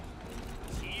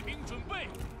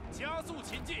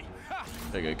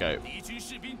 Go, go, go.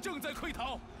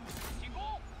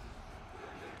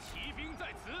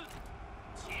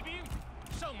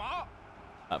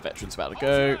 That veteran's about to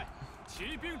go.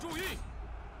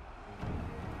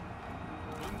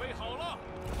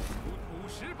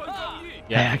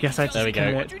 Yeah, I guess I just there we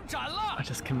go. I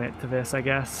just commit to this, I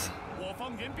guess.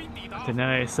 I don't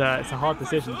know, it's a hard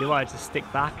decision. Do I just stick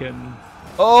back and...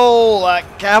 Oh,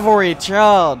 that cavalry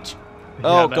charge!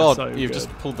 Yeah, Oh god, so you've good. just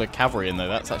pulled the cavalry in though.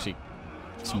 That's actually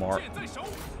smart.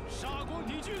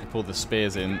 You pulled the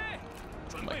spears in.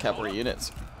 My cavalry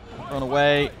units run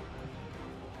away.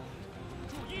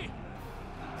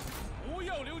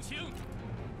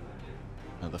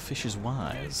 Oh, the fish is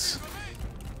wise.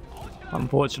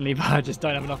 Unfortunately, but I just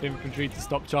don't have enough infantry to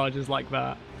stop charges like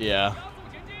that. Yeah.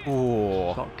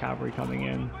 Oh. Got cavalry coming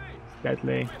in.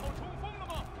 Deadly.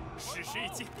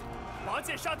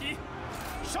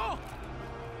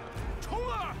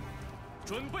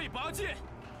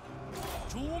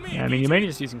 Yeah, I mean, you're mainly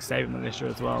just using Saber Militia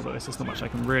as well, but there's just not much I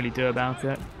can really do about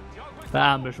it. The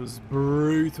ambush was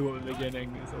brutal at the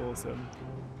beginning. It's awesome.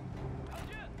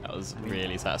 That was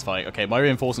really satisfying. Okay, my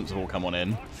reinforcements have all come on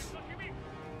in.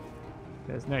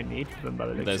 There's no need for them, by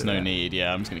the looks There's of no it. need,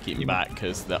 yeah. I'm just going to keep them back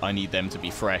because I need them to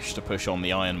be fresh to push on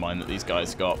the iron mine that these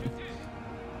guys got.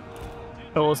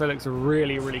 It also looks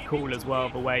really, really cool as well,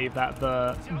 the way that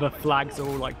the flags are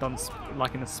all like done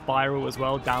like in a spiral as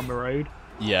well down the road.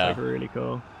 Yeah. It's like really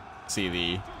cool. See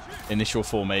the initial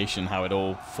formation, how it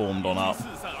all formed on up.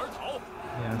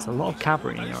 Yeah, there's a lot of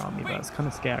cavalry in your army, but it's kind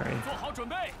of scary.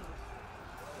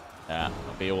 Yeah,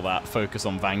 it'll be all that focus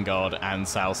on Vanguard and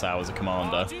Cao Cao as a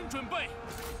commander.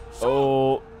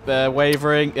 Oh, they're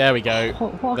wavering. There we go.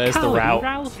 What There's the coward, route. he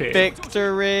routed.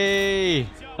 Victory!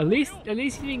 At least you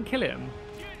didn't kill him.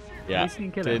 Yeah, least he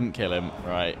didn't kill didn't kill him.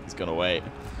 Right, he's gonna wait.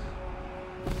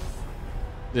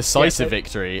 Decisive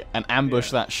victory and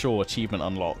ambush that shore achievement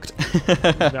unlocked.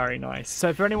 Very nice.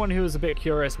 So for anyone who was a bit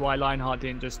curious why Lionheart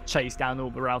didn't just chase down all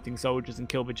the routing soldiers and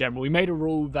kill the general, we made a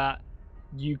rule that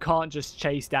you can't just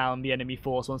chase down the enemy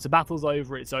force. Once the battle's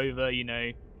over, it's over, you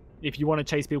know. if you want to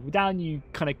chase people down, you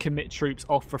kind of commit troops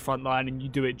off the front line and you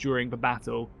do it during the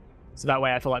battle. So that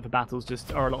way I feel like the battles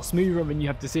just are a lot smoother, and then you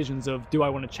have decisions of, do I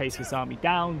want to chase this army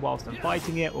down whilst I'm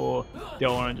fighting it, or do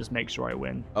I want to just make sure I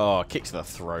win? Oh, kick to the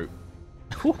throat.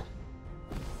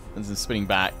 And then spinning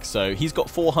back. So he's got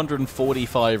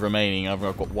 445 remaining. I've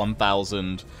got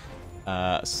 1,000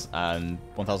 and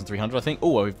 1,300, I think.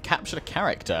 Oh, we've captured a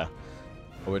character.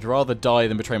 I would rather die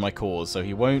than betray my cause, so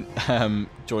he won't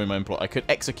join my employ. I could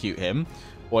execute him,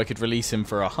 or I could release him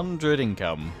for 100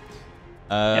 income.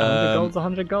 Yeah, 100 gold's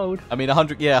 100 gold. I mean,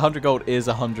 100 gold is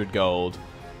 100 gold.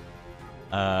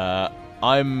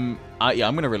 I'm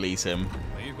going to release him.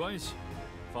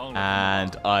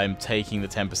 And I'm taking the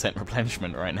 10%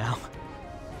 replenishment right now.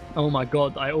 Oh my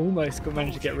god, I almost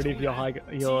managed to get rid of your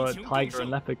tiger and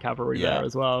leopard cavalry there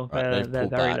as well. Right, they're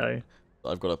very low.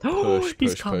 I've got to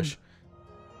push.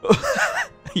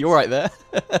 You're right there.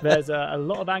 There's a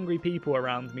lot of angry people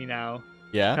around me now.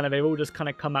 Yeah? They've all just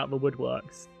come out of the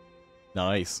woodworks.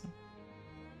 Nice.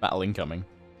 Battle incoming.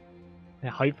 Yeah,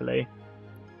 hopefully.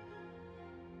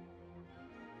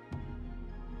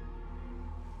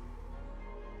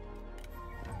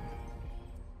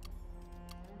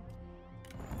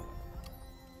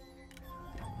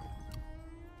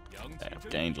 I've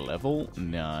gained a level.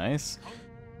 Nice.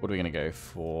 What are we going to go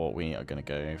for? We are going to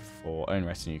go for own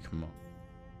retinue. Come on.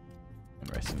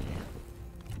 Own retinue.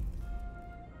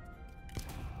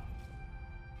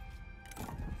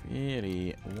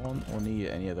 Really want or need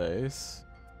any of those?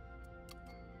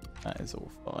 That is all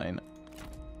fine.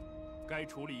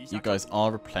 You guys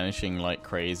are replenishing like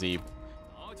crazy.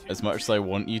 As much as I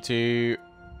want you to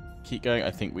keep going,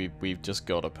 I think we've just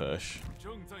got to push.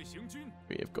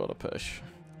 We have got to push.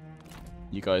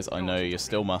 You guys, I know you're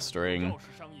still mustering,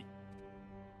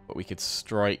 but we could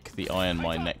strike the iron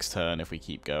mine next turn if we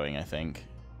keep going, I think.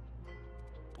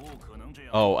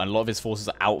 Oh, and a lot of his forces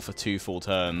are out for 2 full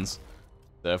turns.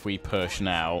 So if we push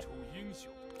now,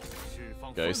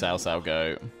 go Cao,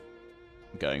 go. I'm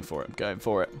going for it. I'm going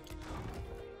for it.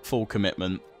 Full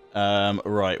commitment.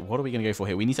 Right, what are we going to go for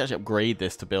here? We need to actually upgrade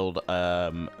this to build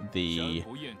the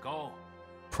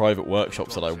private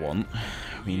workshops that I want.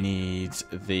 We need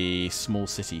the small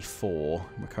city 4.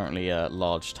 We're currently a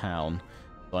large town,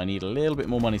 so I need a little bit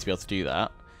more money to be able to do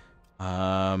that.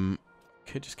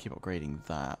 Could just keep upgrading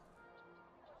that.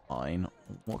 Fine.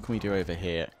 What can we do over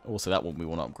here? Also, that one we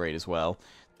want to upgrade as well.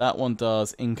 That one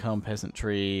does income,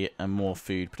 peasantry, and more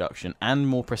food production, and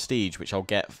more prestige, which I'll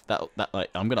get. That like,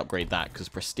 I'm gonna upgrade that because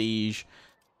prestige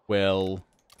will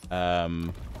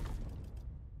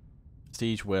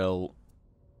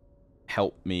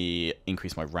help me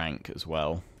increase my rank as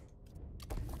well.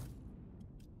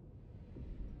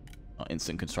 Oh,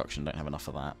 instant construction, don't have enough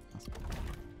of that.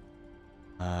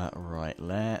 Right,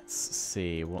 let's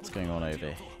see what's going on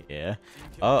over here.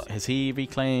 Oh, has he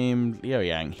reclaimed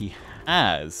Liaoyang? He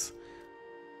has.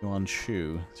 Yuan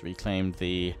Shu has reclaimed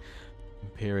the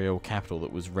imperial capital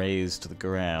that was razed to the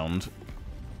ground.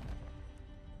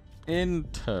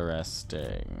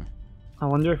 Interesting. I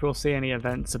wonder if we'll see any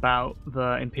events about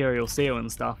the Imperial Seal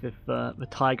and stuff, if the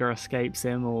tiger escapes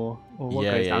him or what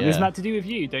goes down. Isn't that to do with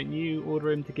you? Don't you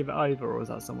order him to give it over, or is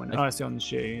that someone else? Oh, it's on the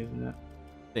shoe, isn't it?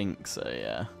 I think so,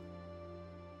 yeah.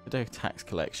 I do tax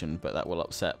collection, but that will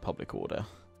upset public order.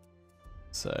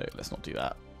 So let's not do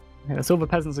that. Yeah, that's all the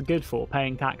peasants are good for,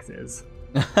 paying taxes.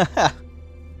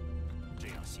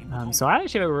 So I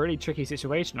actually have a really tricky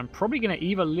situation. I'm probably going to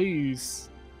either lose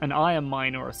an iron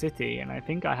mine or a city, and I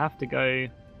think I have to go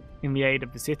in the aid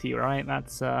of the city, right?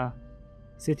 That's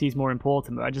city's more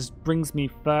important, but it just brings me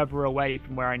further away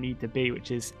from where I need to be, which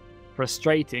is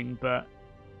frustrating, but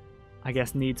I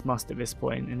guess needs must at this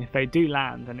point. And if they do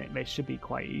land, then they should be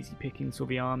quite easy pickings for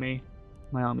the army.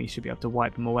 My army should be able to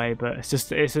wipe them away, but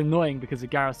it's annoying because the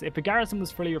garrison. If the garrison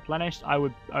was fully replenished, I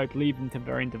would leave them to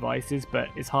their own devices, but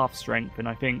it's half strength, and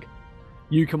I think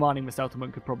you commanding the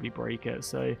settlement could probably break it.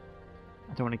 So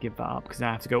I don't want to give that up because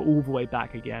I have to go all the way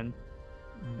back again.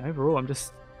 And overall, I'm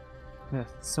just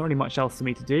there's not really much else for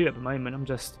me to do at the moment. I'm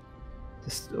just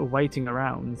waiting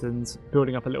around and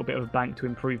building up a little bit of a bank to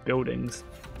improve buildings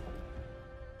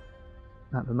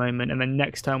at the moment, and then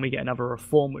next time we get another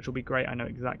reform, which will be great. I know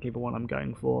exactly the one I'm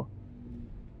going for.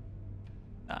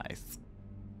 Nice.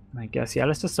 I guess, yeah,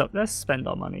 let's spend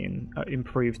our money and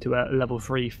improve to a level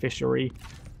 3 fishery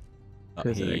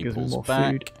because it gives me more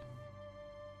food.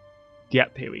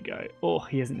 Yep, here we go. Oh,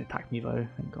 he hasn't attacked me though,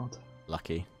 thank God.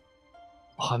 Lucky.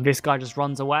 Oh, and this guy just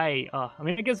runs away. I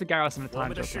mean, it gives the garrison the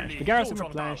time to replenish. The garrison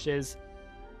replenishes,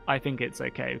 I think it's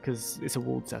okay because it's a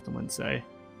walled settlement, so I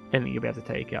don't think you'll be able to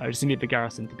take it. I just need the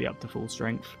garrison to be up to full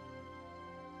strength.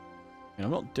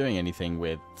 I'm not doing anything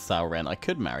with Cao Ren. I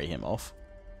could marry him off.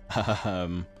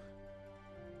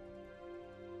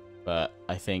 But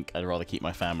I think I'd rather keep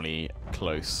my family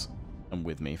close and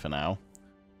with me for now.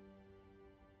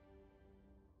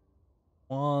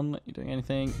 One, you doing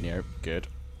anything? No, good.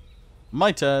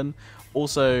 My turn.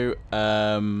 Also,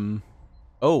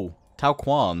 oh, Tao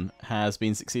Quan has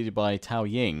been succeeded by Tao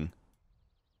Ying.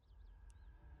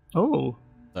 Oh.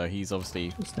 So he's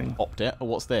obviously popped it. Oh,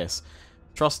 what's this?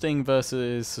 Trusting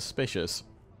versus suspicious.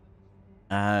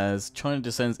 As China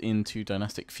descends into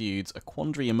dynastic feuds, a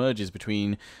quandary emerges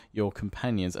between your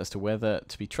companions as to whether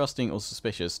to be trusting or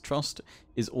suspicious. Trust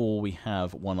is all we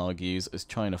have, one argues, as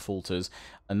China falters.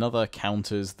 Another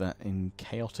counters that in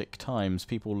chaotic times,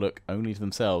 people look only to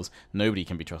themselves. Nobody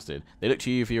can be trusted. They look to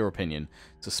you for your opinion.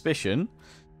 Suspicion.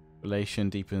 Relation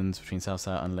deepens between Cao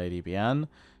Cao and Lady Bian.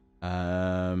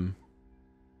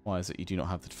 Why is it you do not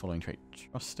have the following trait?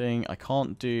 Trusting. I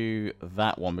can't do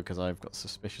that one because I've got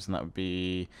suspicious, and that would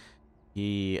be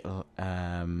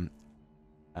Lan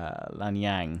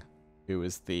Yang, who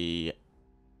was the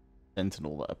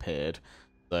sentinel that appeared.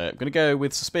 So I'm going to go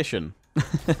with suspicion.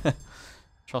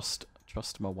 Trust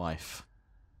my wife.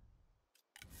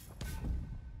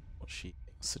 What she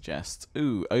suggests.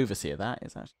 Ooh, overseer. That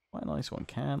is actually quite a nice one.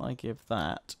 Can I give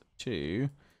that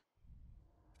to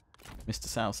Mr.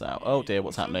 Cao Cao? Oh dear,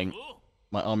 what's happening?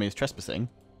 My army is trespassing.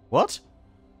 What?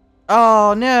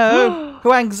 Oh no!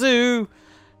 Huangzu!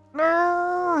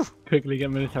 No! Quickly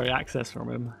get military access from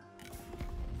him.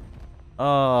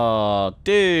 Oh,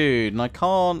 dude, and I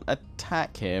can't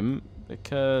attack him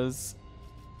because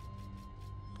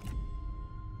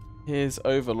his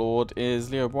overlord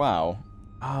is Liu Bei.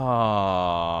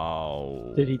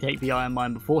 Oh. Did he take the iron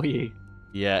mine before you?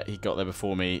 Yeah, he got there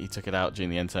before me. He took it out during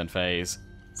the end turn phase.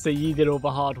 So you did all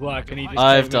the hard work and he just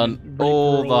I've done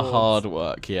all the hard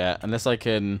work, yeah. Unless I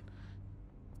can...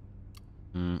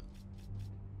 Unless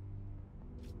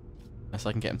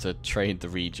I can get him to trade the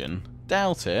region.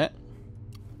 Doubt it.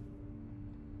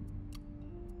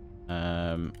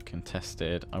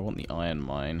 Contested. I want the iron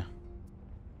mine.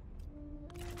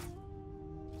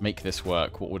 Make this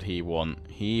work. What would he want?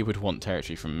 He would want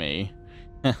territory from me.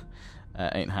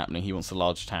 Ain't happening. He wants a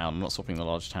large town. I'm not swapping the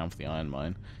large town for the iron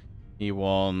mine. He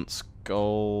wants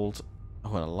gold.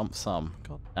 Oh, and a lump sum.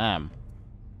 God damn.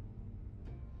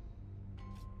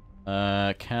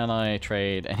 Can I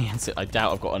trade any ancillary? I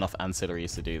doubt I've got enough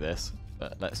ancillaries to do this.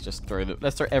 But let's just throw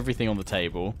everything on the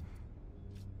table.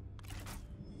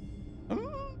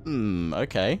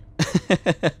 Okay.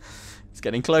 It's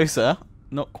getting closer.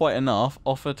 Not quite enough.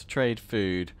 Offer to trade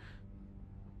food.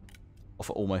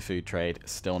 Offer all my food trade.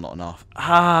 Still not enough.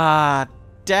 Ah,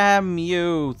 damn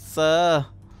you, sir.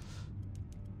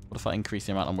 What if I increase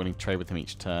the amount I'm willing to trade with him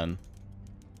each turn?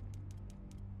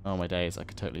 Oh my days, I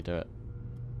could totally do it.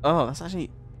 Oh, that's actually...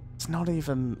 It's not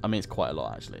even... I mean, it's quite a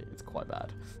lot, actually. It's quite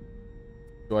bad.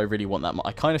 Do I really want that much?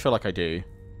 I kind of feel like I do.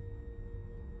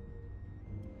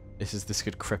 This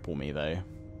could cripple me, though.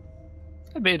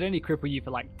 But it'd only cripple you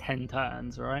for like 10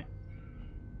 turns, right?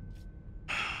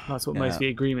 That's what most of the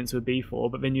agreements would be for,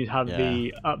 but then you'd have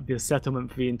the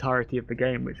settlement for the entirety of the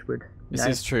game, which would... This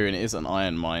is true, and it is an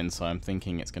iron mine, so I'm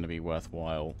thinking it's going to be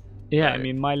worthwhile. Yeah, I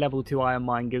mean, my level 2 iron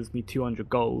mine gives me 200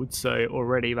 gold, so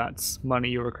already that's money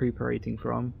you're recuperating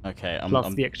from. Okay,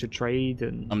 Plus the extra trade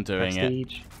and I'm doing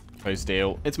prestige. It. Post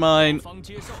deal. It's mine.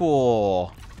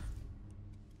 Four.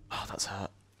 Oh, that's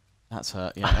hurt. That's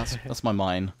hurt. Yeah, that's my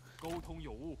mine.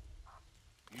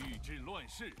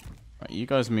 Right, you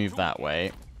guys move that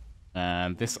way,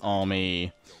 and this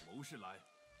army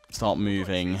start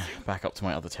moving back up to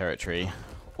my other territory.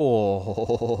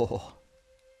 Oh,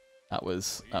 that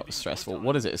was stressful.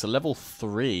 What is it? It's a level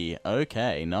 3.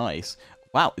 Okay, nice.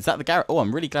 Wow, is that the garrison? Oh,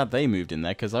 I'm really glad they moved in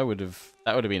there because that would have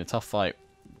been a tough fight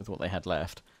with what they had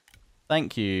left.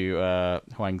 Thank you,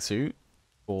 Huangzu,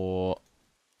 for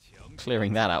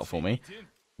clearing that out for me.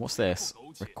 What's this?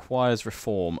 Requires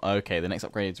reform. Okay, the next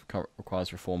upgrade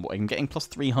requires reform, but I'm getting plus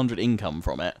 300 income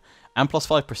from it. And plus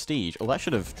 5 prestige. Oh, that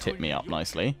should have tipped me up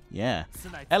nicely. Yeah.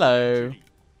 Hello.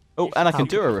 Oh, and I can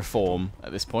do a reform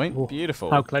at this point. Beautiful.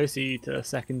 How close are you to a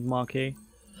second marquee?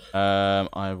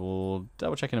 I will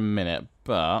double check in a minute,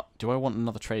 but do I want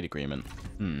another trade agreement?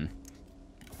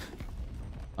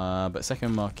 But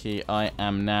second marquee, I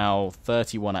am now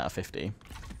 31 out of 50.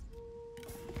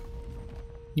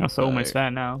 That's almost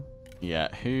fair now. Yeah,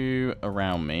 who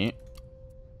around me?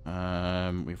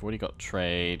 We've already got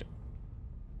trade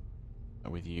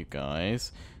with you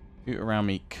guys. Who around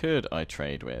me could I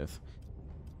trade with?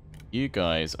 You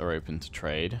guys are open to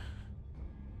trade.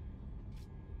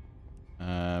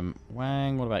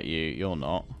 Wang, what about you? You're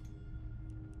not.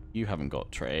 You haven't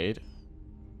got trade.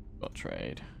 Got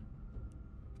trade.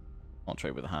 I'll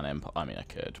trade with the Han Empire. I mean, I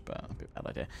could, but it'd be a bad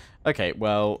idea. Okay,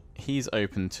 well, he's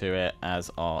open to it,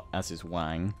 as is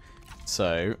Wang.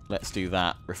 So let's do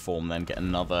that reform, then get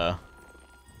another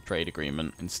trade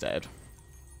agreement instead.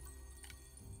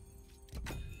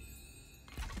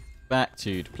 Back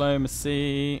to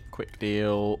diplomacy. Quick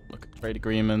deal. Look at trade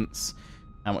agreements.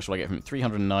 How much will I get from it?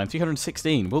 309.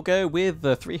 316. We'll go with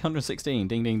the 316.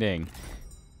 Ding, ding, ding.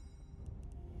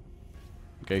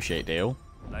 Negotiate deal.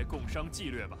 Won't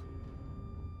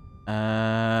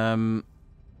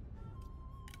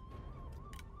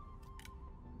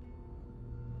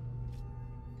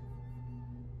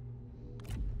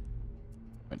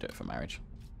do it for marriage.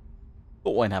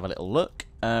 But why not have a little look?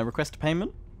 Request a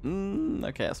payment.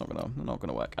 Okay, that's not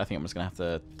gonna work. I think I'm just gonna have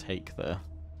to take the.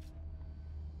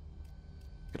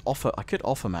 I could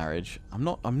offer marriage. I'm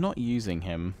not using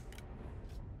him.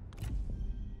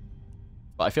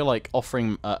 But I feel like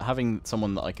offering, having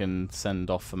someone that I can send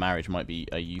off for marriage might be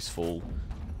a useful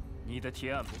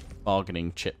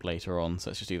bargaining chip later on. So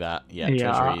let's just do that. Yeah,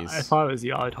 treasuries. If I was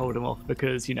you, I'd hold them off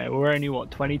because, you know, we're only,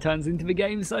 what, 20 turns into the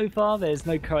game so far? There's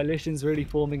no coalitions really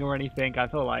forming or anything. I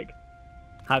feel like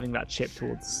having that chip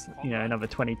towards, you know, another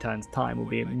 20 turns time will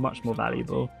be much more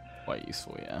valuable. Quite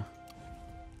useful, yeah.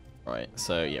 Right,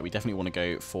 so yeah, we definitely want to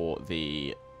go for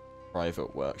the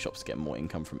private workshops to get more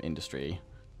income from industry.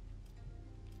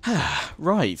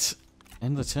 Right,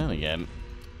 end of the turn again.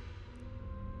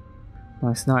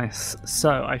 Nice, nice. So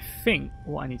I think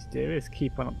what I need to do is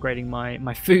keep on upgrading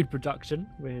my food production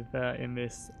with in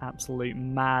this absolute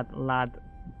mad lad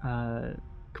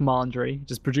commandery. It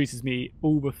just produces me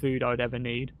all the food I would ever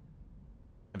need.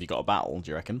 Have you got a battle,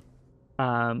 do you reckon?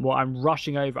 Well, I'm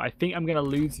rushing over. I think I'm going to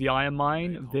lose the iron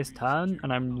mine this turn,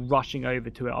 and I'm rushing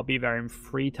over to it. I'll be there in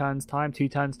 2 turns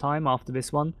time after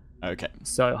this one. Okay.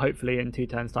 So hopefully in 2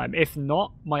 turns time. If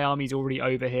not, my army's already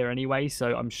over here anyway,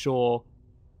 so I'm sure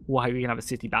we can have a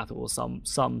city battle or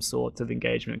some sort of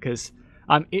engagement, because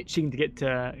I'm itching to get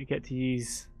to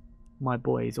use my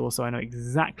boys. Also, I know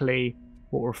exactly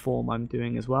what reform I'm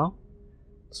doing as well.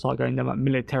 Start going down that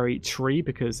military tree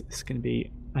because it's going to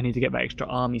be. I need to get that extra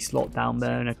army slot down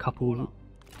there and a couple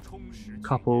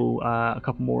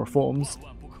more reforms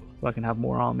so I can have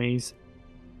more armies.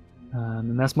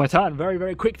 And that's my turn. Very,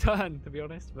 very quick turn, to be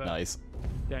honest. But nice.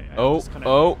 Yeah,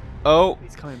 Oh!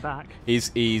 He's coming back.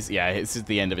 Yeah, this is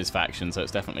the end of his faction, so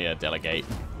it's definitely a delegate.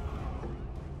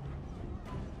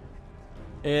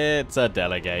 It's a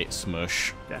delegate,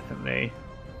 smush. Definitely.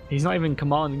 He's not even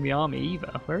commanding the army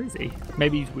either. Where is he?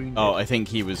 Maybe he's wounded. Oh, I think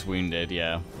he was wounded,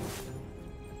 yeah.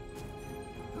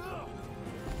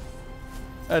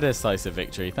 A decisive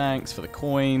victory. Thanks for the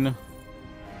coin.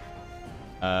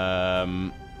 Yeah,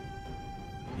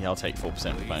 I'll take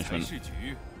 4% of punishment.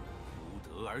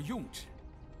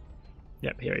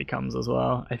 Yep, here he comes as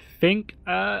well. I think,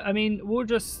 I mean, we'll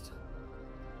just...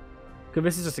 Because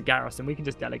this is just a garrison, we can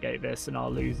just delegate this and I'll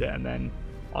lose it and then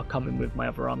I'll come in with my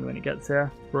other army when it gets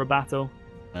here for a battle.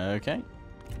 Okay.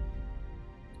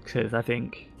 Because I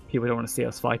think people don't want to see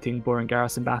us fighting boring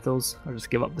garrison battles. I'll just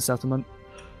give up the settlement.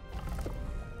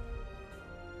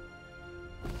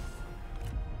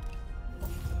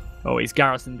 Oh, he's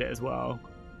garrisoned it as well.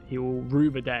 He will rue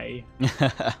the day.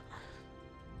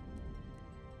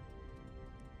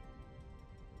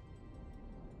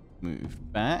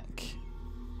 Move back.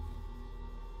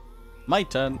 My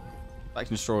turn.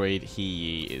 Faction destroyed.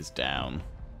 He is down.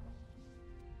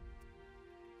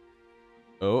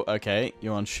 Oh, okay.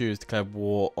 Yuan Shu has declared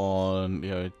war on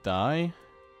Liu Bei.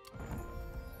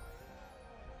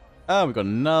 Oh, we've got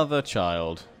another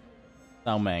child.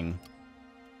 Zhao Meng.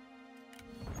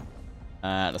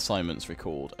 And assignments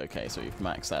recalled. Okay, so you've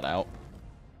maxed that out.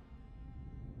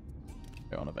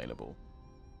 They're unavailable.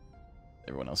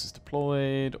 Everyone else is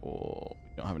deployed, or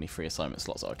we don't have any free assignment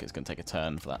slots. Okay, it's going to take a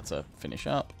turn for that to finish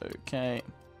up. Okay.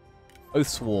 Oath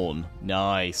Sworn.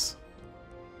 Nice.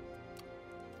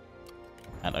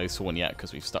 And Oath Sworn yet,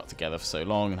 because we've stuck together for so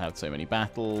long and had so many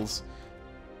battles.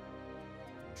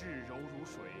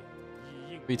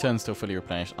 3 turns still fully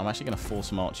replenished. I'm actually going to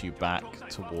force march you back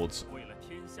towards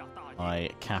my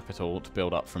capital to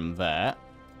build up from there.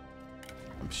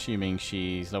 I'm assuming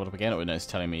she's leveled up again, or no, it's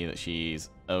telling me that she's,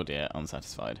 oh dear,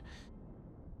 unsatisfied.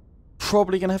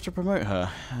 Probably going to have to promote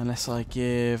her, unless I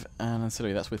give an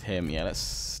ancillary. That's with him. Yeah, let's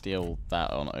steal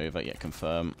that on over. Yeah,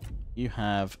 confirm. You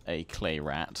have a clay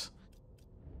rat.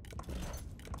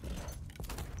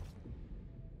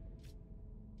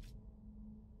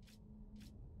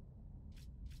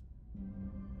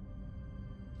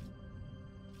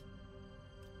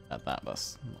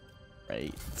 That's not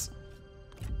great. 3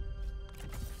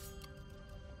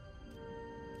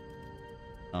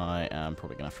 I am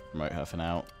probably going to have to promote her for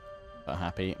now. But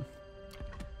happy.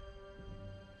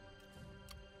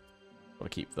 Got to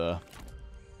keep the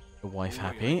wife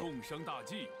happy.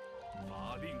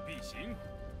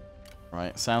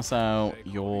 Right, Cao Cao,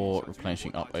 you're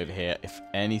replenishing up over here. If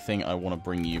anything, I want to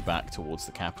bring you back towards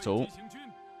the capital.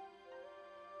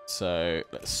 So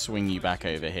let's swing you back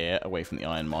over here, away from the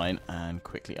iron mine, and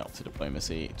quickly up to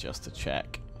diplomacy, just to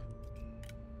check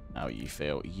how you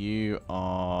feel. You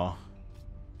are...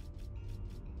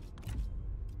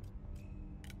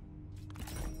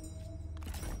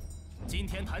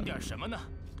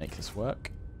 Make this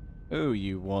work. Oh,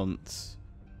 you want...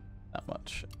 that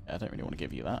much. I don't really want to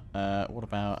give you that. What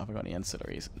about, have I got any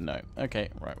ancillaries? No. Okay,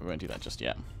 right, we won't do that just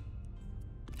yet.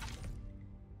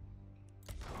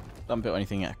 Haven't built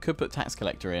anything yet. I could put tax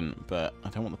collector in, but I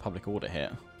don't want the public order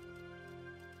here.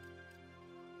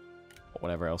 Or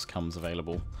whatever else comes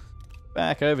available.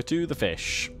 Back over to the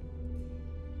fish.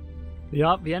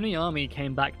 Yup, the enemy army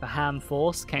came back, the ham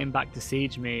force came back to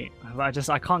siege me.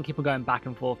 I can't keep on going back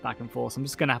and forth. I'm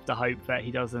just gonna have to hope that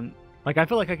he doesn't... Like, I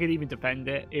feel like I could even defend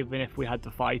it, even if we had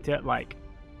to fight it. Like,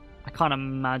 I can't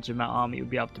imagine that army would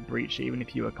be able to breach it, even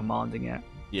if you were commanding it.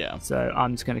 Yeah. So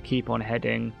I'm just gonna keep on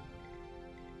heading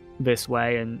this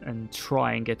way and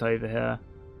try and get over here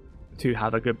to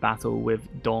have a good battle with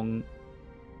Dong,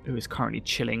 who is currently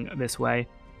chilling this way.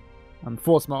 I'm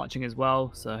force marching as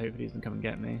well, so hopefully he doesn't come and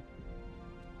get me.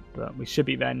 But we should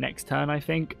be there next turn, I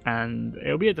think, and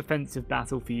it'll be a defensive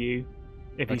battle for you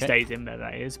if he stays in there,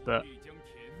 that is. But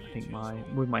I think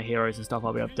with my heroes and stuff,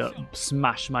 I'll be able to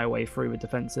smash my way through with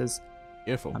defenses.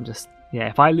 Beautiful. I'm just, yeah,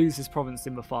 if I lose this province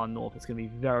in the far north, it's going to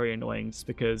be very annoying, just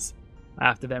because I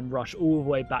have to then rush all the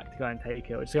way back to go and take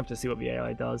it. I just have to see what the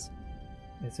AI does.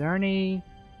 Is there anything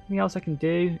else I can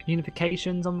do?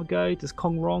 Unifications on the go? Does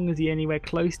Kong Rong, is he anywhere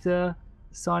close to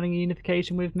signing a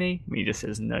unification with me? I mean, he just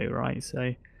says no, right?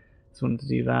 So just wanted to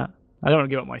do that. I don't want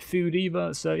to give up my food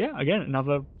either. So yeah, again,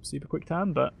 another super quick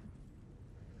turn, but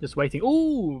just waiting.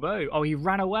 Oh, he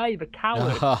ran away, the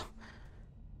coward.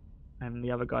 And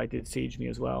the other guy did siege me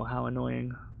as well. How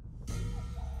annoying.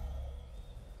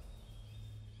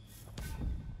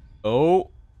 Oh.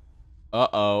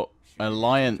 Uh-oh.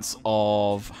 Alliance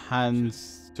of Han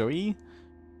Sui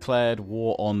declared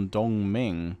war on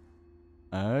Dongming.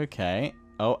 Okay.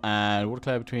 Oh, and war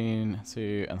declared between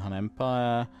Su and Han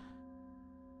Empire.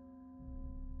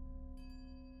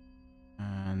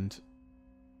 And...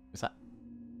 is that...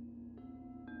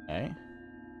 okay.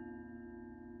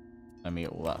 Let me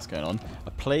get all that's going on.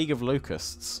 A plague of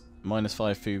locusts.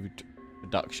 -5 food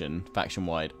production.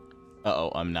 Faction-wide.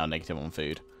 Uh-oh, I'm now negative on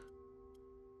food.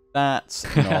 That's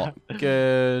not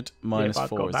good.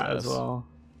 -4 reserves. That as well.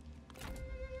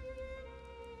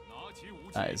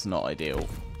 That is not ideal.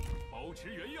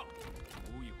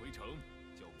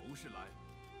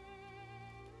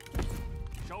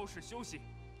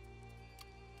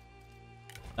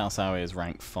 Cao Cao is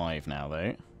rank 5 now,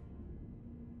 though.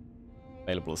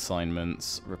 Available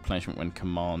assignments, replenishment when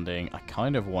commanding. I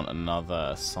kind of want another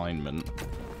assignment,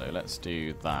 so let's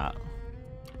do that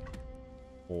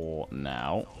for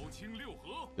now.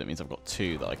 That means I've got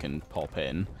 2 that I can pop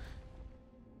in.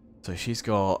 So she's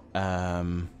got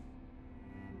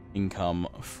income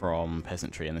from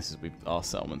peasantry, and this is our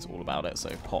settlement's all about it. So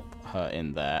pop her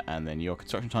in there, and then your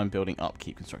construction time, building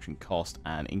upkeep, construction cost,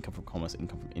 and income from commerce,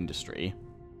 income from industry.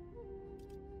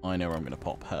 I know where I'm going to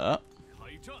pop her.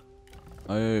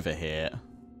 Over here.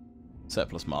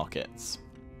 Surplus markets.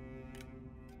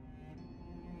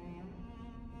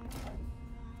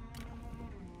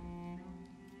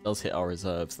 Does hit our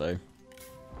reserves, though.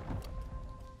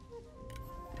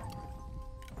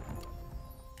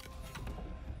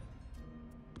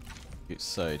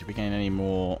 So, did we gain any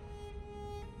more?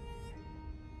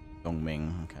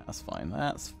 Dongming. Okay, that's fine.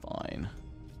 That's fine.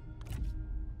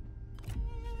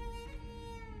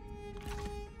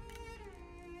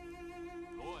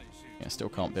 I still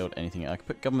can't build anything. I could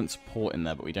put government support in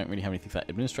there, but we don't really have anything for that.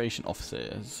 Administration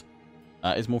officers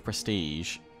is more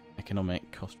prestige.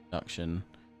 Economic cost reduction.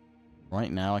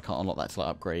 Right now, I can't unlock that till I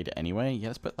upgrade it anyway. Yeah,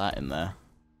 let's put that in there.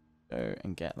 Go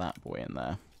and get that boy in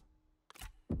there.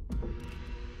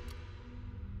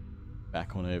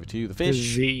 Back on over to the fish.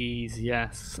 Disease,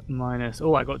 yes. Minus.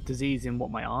 Oh, I got disease in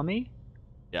what, my army?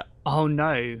 Yeah. Oh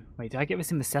no. Wait, did I get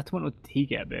this in the settlement or did he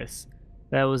get this?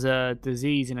 There was a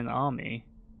disease in an army.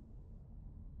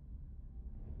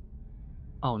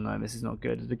 Oh no, this is not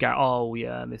good. Oh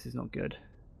yeah, this is not good.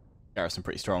 Garrison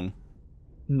pretty strong.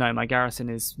 No, my garrison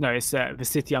is... no, it's the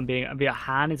city I'm being... the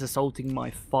Han is assaulting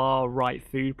my far right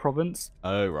food province.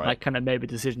 Oh, right. I kind of made the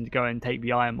decision to go and take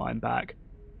the iron mine back.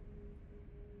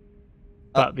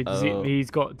 but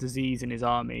he's got disease in his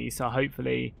army, so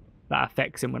hopefully that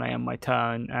affects him when I end my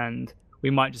turn, and we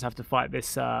might just have to fight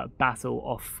this battle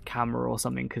off camera or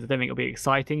something, because I don't think it'll be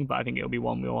exciting, but I think it'll be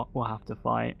one we'll have to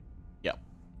fight. Yep.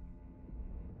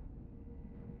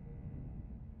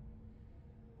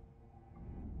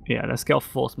 Yeah, let's get off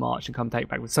force march and come take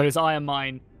back. So his iron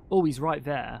mine. Oh, he's right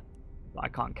there, but I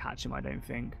can't catch him, I don't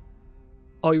think.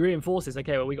 Oh, he reinforces.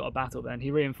 Okay, well, we got a battle then.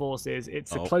 He reinforces.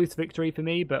 It's a close victory for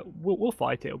me, but we'll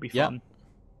fight it. It'll be fun.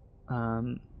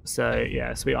 So,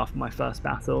 yeah, so we are for my first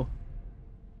battle.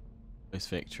 Close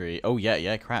victory. Oh,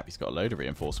 yeah, crap. He's got a load of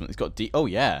reinforcement. He's got... Oh,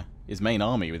 yeah. His main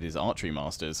army with his archery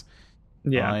masters.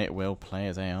 Yeah. I will play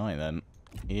as AI then.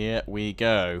 Here we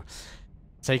go.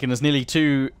 Taken us nearly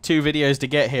two videos to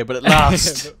get here, but at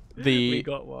last, we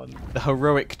got one. The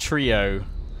heroic trio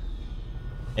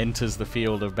enters the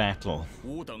field of battle.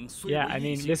 Yeah, I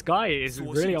mean, this guy is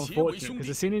really unfortunate because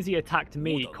as soon as he attacked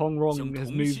me, Kong Rong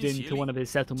has moved into one of his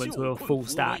settlements with a full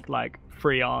stack, like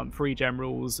 3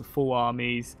 generals, full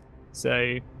armies.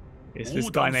 So this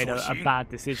guy made a bad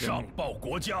decision.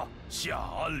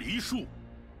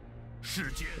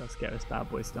 Let's get this bad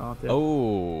boy started.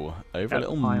 Oh, over a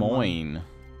little mine.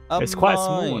 It's quite a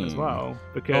small one as well,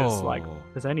 because like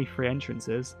there's only 3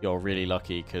 entrances. You're really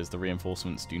lucky because the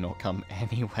reinforcements do not come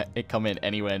in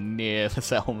anywhere near the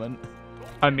settlement.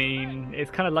 I mean, it's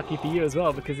kind of lucky for you as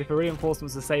well, because if a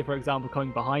reinforcement was, say, for example,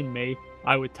 coming behind me,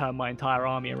 I would turn my entire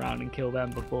army around and kill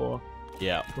them before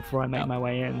I make my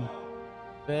way in.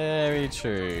 Very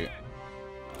true.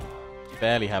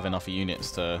 Barely have enough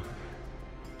units to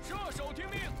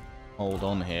hold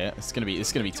on here. It's gonna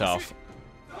be tough.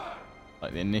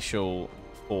 Like the initial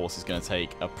force is gonna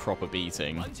take a proper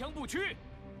beating.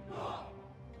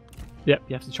 Yep,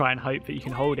 you have to try and hope that you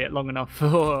can hold it long enough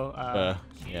for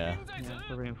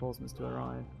for reinforcements to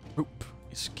arrive. Hope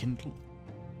is kindled.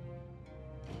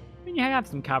 I mean, you have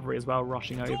some cavalry as well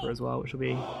rushing over as well, which will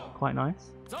be quite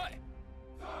nice.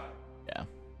 Yeah.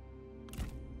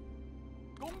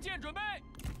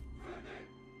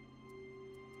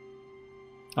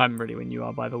 I'm ready when you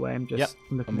are, by the way. I'm just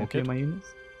looking at my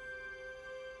units.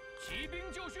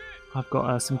 I've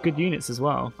got some good units as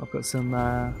well. I've got some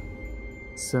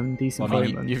decent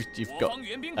bowmen. You've got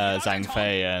Zhang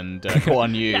Fei and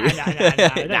Guan Yu.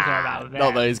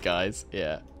 Not those guys.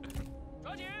 Yeah.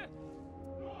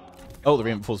 Oh, the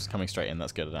reinforcements coming straight in.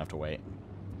 That's good. I don't have to wait.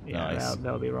 Yeah, nice.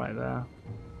 They'll be right there.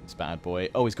 This bad boy.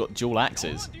 Oh, he's got dual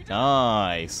axes.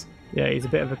 Nice. Yeah, he's a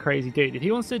bit of a crazy dude. If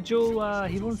he wants to duel,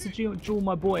 duel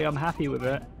my boy, I'm happy with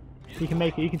it. He can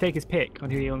make it. He can take his pick on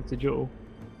who he wants to duel.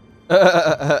 Oh,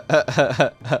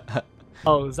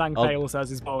 Zhang Fei also has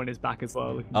his bow in his back as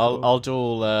well. I'll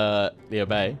duel Liu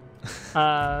Bei.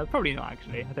 Probably not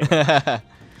actually. I think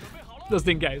just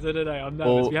in case. I don't know. I'm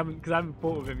nervous. Because I haven't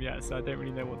fought with him yet, so I don't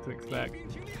really know what to expect.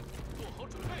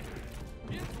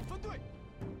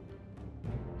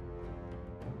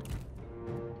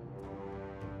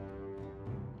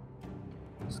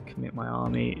 Just commit my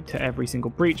army to every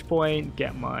single breach point.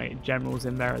 Get my generals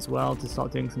in there as well to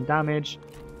start doing some damage.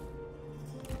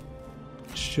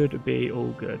 Should be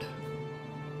all good.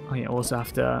 Oh yeah, also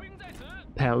have to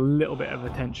pay a little bit of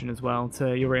attention as well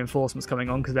to your reinforcements coming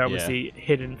on, because they're obviously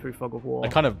hidden through fog of war. I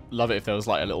kind of love it if there was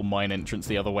like a little mine entrance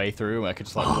the other way through, and I could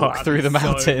just like walk through the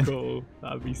mountain. So cool.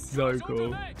 That'd be so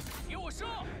cool.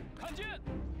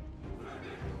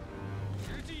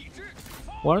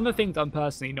 One of the things I'm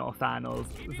personally not a fan of,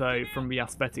 though, from the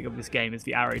aesthetic of this game, is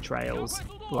the arrow trails.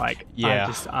 Like,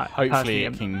 yeah, hopefully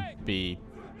it can be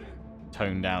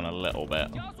toned down a little bit.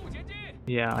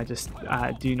 Yeah, I just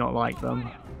do not like them.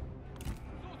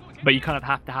 But you kind of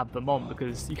have to have them on,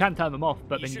 because you can turn them off,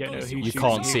 but then you don't know who you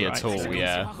can't see at all. So.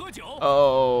 Yeah.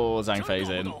 Oh, Zhang Fei's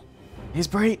in. He's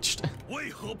breached.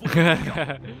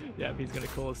 Yeah, he's going to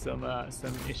cause some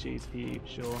issues for you,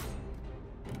 sure.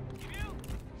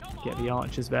 Get the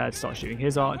archers there to start shooting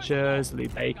his archers. Liu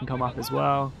Bei can come up as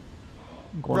well.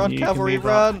 Run, cavalry,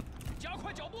 run!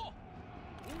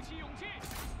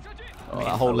 Oh, that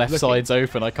whole left side's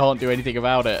open. I can't do anything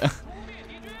about it.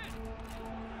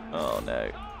 Oh no.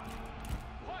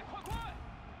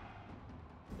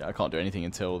 Yeah, I can't do anything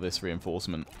until this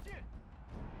reinforcement.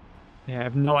 Yeah, I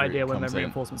have no idea when the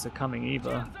reinforcements are coming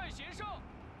either.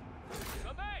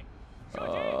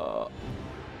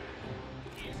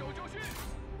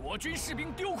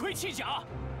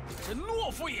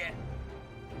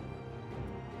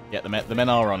 Yeah, the men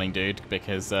are running, dude,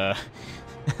 because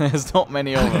there's not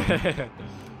many of them.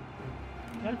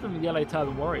 Yeah, some yellow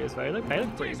turban warriors, though. They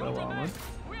look pretty well armored.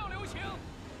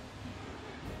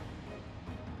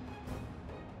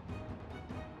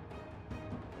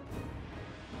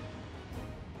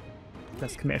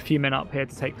 Let's commit a few men up here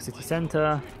to take the city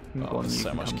centre. Oh,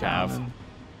 so much cav.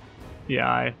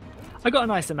 Yeah, I got a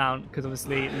nice amount because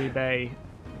obviously Liu Bei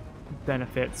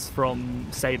benefits from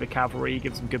Saber cavalry,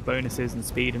 gives them good bonuses and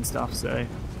speed and stuff. So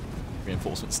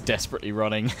reinforcements desperately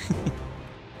running.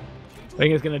 I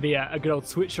think it's going to be a good old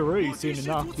switcheroo soon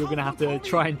enough. You're going to have to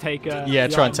try and take a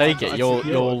try and take it.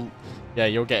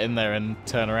 You'll get in there and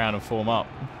turn around and form up.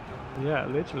 Yeah,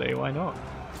 literally. Why not?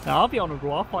 Now I'll be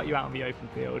honourable. I'll fight you out in the open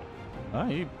field.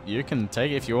 Oh, you can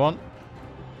take it if you want.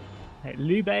 Hey,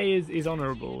 Liu Bei is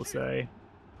honourable, so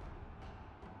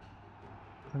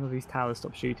some of these towers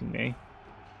stop shooting me.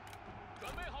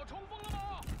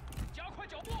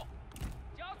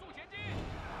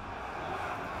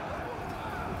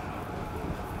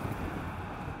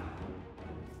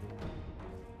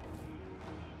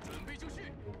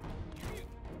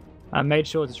 I made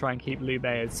sure to try and keep Liu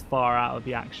Bei as far out of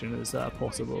the action as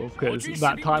possible, because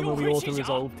that time when we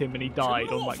auto-resolved him and he died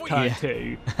on like turn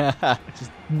 2, I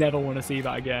just never want to see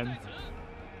that again.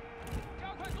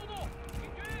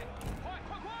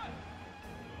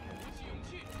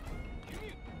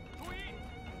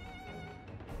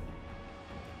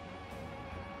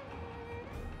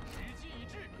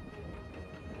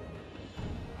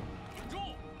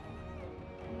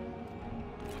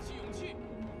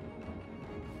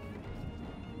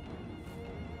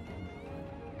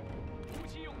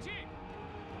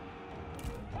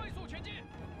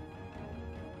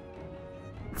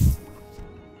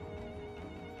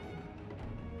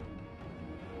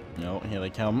 No, here they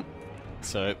come.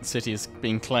 So the city is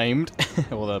being claimed,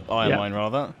 or the iron mine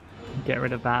rather. Get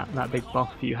rid of that big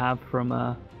buff you have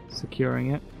from securing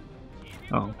it.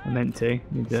 Oh, I meant to.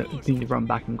 Need to run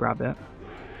back and grab it.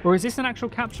 Or is this an actual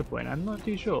capture point? I'm not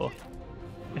too sure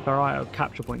if there are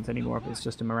capture points anymore, if it's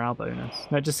just a morale bonus.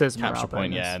 No, it just says morale capture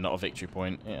point, bonus. yeah, not a victory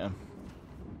point, yeah.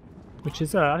 Which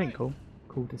is, I think, cool.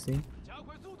 Cool to see.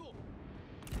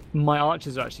 My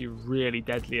archers are actually really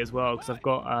deadly as well, because I've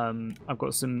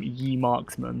got some Yi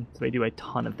marksmen, so they do a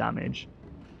ton of damage.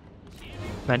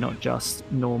 They're not just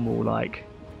normal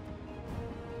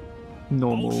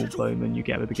bowmen you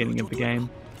get at the beginning of the game.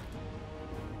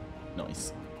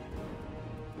 Nice.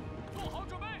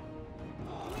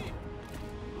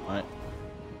 Right.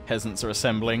 Peasants are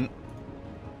assembling.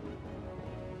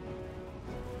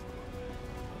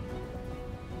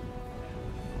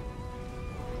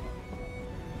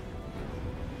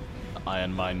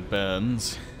 Iron mine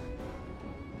burns.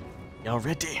 You're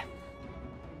ready.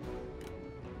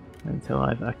 Until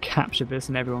I've captured this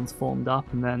and everyone's formed up,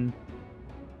 and then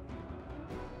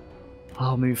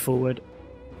I'll move forward.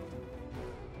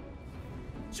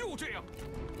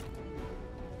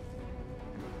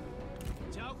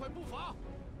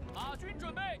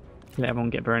 Let everyone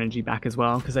get their energy back as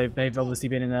well, because they've obviously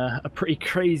been in a pretty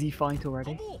crazy fight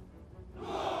already.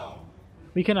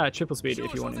 We can triple speed it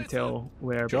if you want until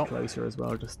we're a bit closer as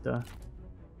well, just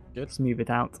move it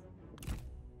out.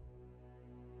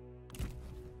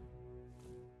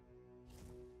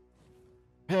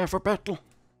 Prepare for battle.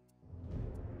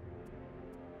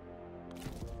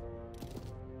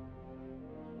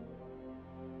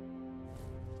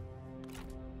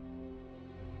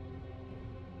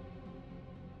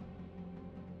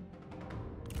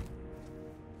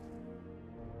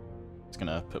 Just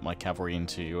gonna put my cavalry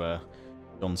into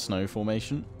Jon Snow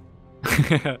formation.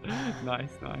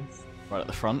 Nice, nice. Right at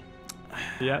the front.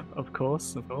 Yep, of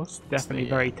course, of course. Definitely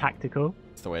very tactical.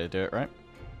 That's the way to do it, right?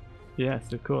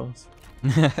 Yes, of course.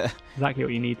 Exactly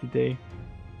what you need to do.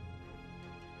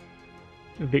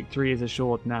 Victory is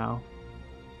assured now.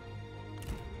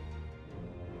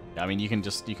 I mean, you can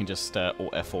just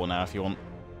alt F4 now if you want.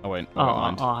 I won't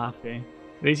mind. I'll have to.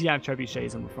 At least you have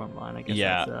trebuchets on the front line, I guess.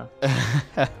 Yeah.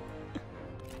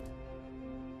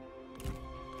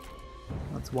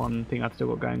 That's one thing I've still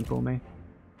got going for me.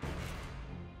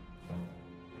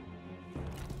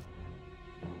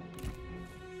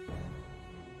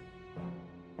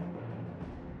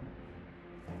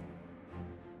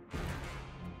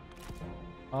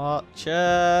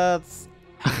 Archers!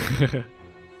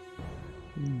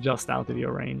 Just out of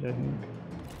your range, I think.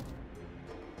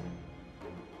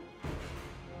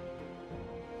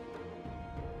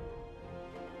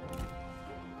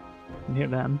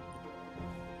 Hit them.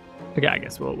 Okay, I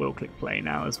guess we'll click play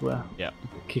now as we're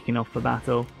kicking off the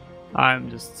battle. I'm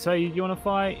just so you want to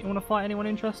fight? You want to fight anyone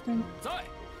interesting?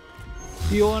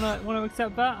 Do you want to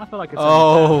accept that? I feel like it's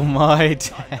only fair. My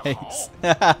days.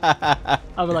 I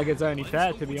feel like it's only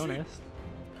fair, to be honest.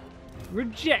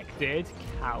 Rejected,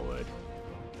 coward.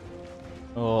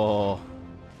 Oh.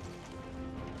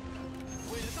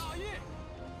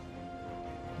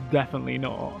 Definitely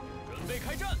not.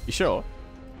 You sure?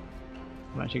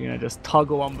 I'm actually going to just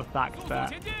toggle on the fact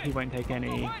that he won't take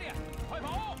any...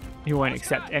 He won't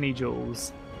accept any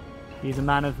duels. He's a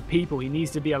man of the people. He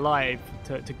needs to be alive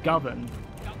to govern.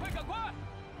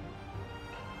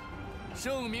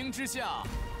 盛名之下，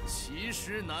其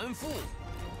实难副。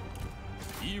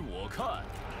依我看，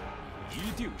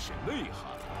一定是内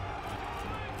涵。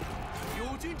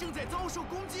友军正在遭受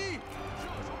攻击，射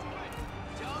手准备，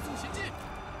加速前进，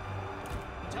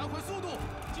加快速度，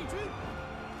进军。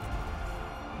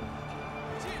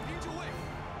剑兵就位，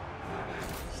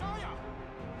杀呀！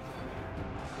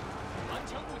顽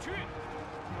强不屈，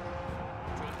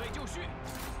准备就绪，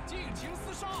尽情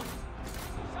厮杀，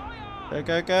杀呀！ Go,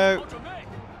 go, go!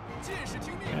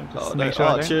 Just no make sure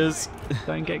archers.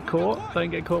 don't get caught.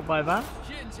 Don't get caught by that.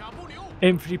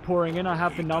 Infantry pouring in. I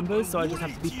have the numbers, so I just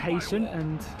have to be patient,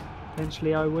 and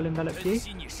eventually I will envelop you.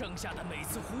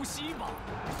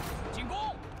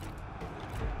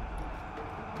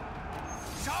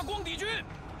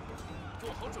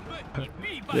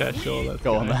 Yeah, sure. Let's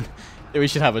Go on then. We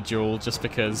should have a duel just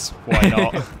because. Why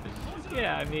not?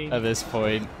 Yeah, I mean. At this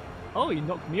point. Oh, you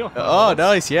knocked me off. Oh,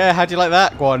 nice. Yeah, how'd you like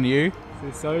that, Guan Yu?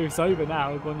 So sober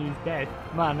now. Guan Yu's dead.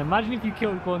 Man, imagine if you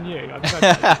killed Guan Yu. I'm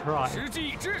going to cry.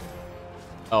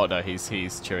 Oh no,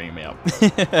 he's cheering me up.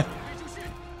 I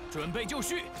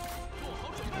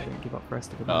didn't give up the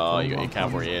rest of the Oh, you got your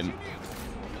cavalry in.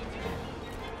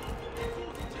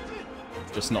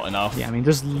 Just not enough. Yeah, I mean,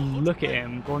 just look at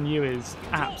him. Guan Yu is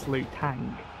absolute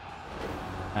tank.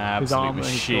 Absolute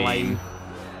machine.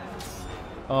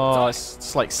 Oh,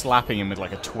 it's like slapping him with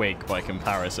like a twig by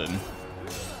comparison.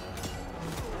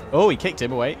 Oh, he kicked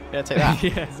him away. Yeah, take that.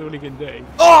 Yeah, that's all he can do.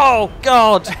 Oh,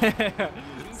 God!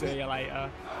 See you later.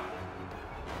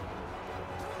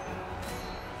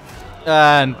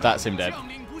 And that's him dead.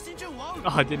 Oh,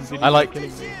 I didn't I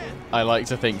like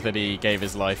to think that he gave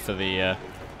his life for the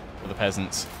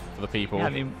peasants, for the people. Yeah, I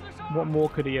mean, what more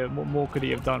could he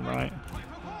have done, right?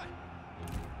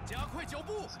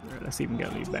 Let's even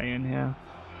get Liu Bei in here.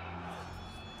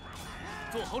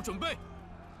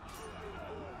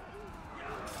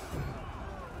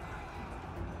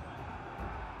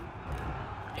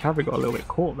 Cavalry got a little bit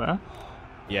caught there.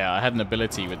 Yeah, I had an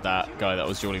ability with that guy that I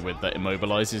was dueling with that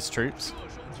immobilizes troops.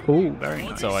 Ooh, very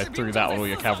nice. So I threw that on all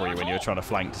your cavalry when you were trying to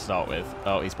flank to start with.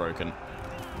 Oh, he's broken.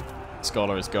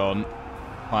 Scholar is gone.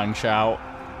 Huang Shao.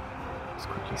 Let's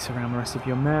quickly surround the rest of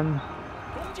your men.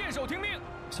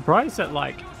 Surprised that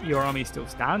like your army's still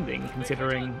standing,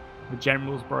 considering the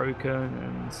general's broken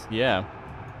and yeah.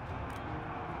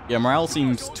 Yeah, morale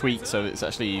seems tweaked, so it's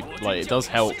actually like it does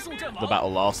help the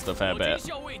battle last a fair bit.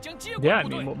 Yeah, I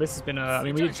mean, well, this has been I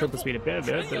mean, we did triple speed a bit of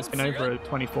it, but it's been over a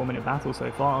 24-minute battle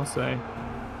so far, so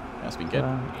that's been good.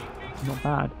 Not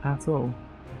bad at all.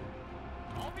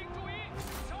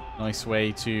 Nice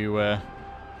way to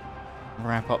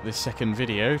wrap up this second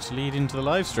video to lead into the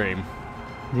live stream.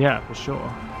 Yeah, for sure.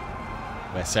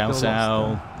 Where Cao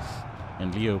Cao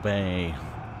and Liu Bei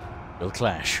will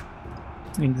clash.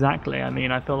 Exactly. I mean,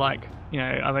 I feel like, you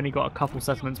know, I've only got a couple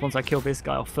settlements once I kill this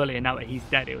guy off fully, and now that he's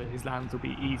dead, his lands will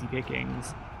be easy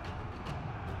pickings.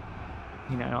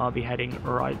 You know, I'll be heading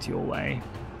right your way.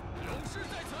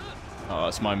 Oh,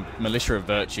 it's my militia of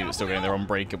virtue that's still going. They're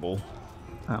unbreakable.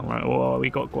 Oh, right. Well, we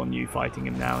got Guan Yu fighting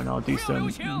him now, and I'll do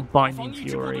some binding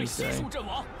fury, so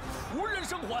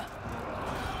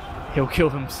he'll kill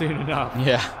them soon enough.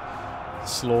 Yeah.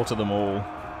 Slaughter them all.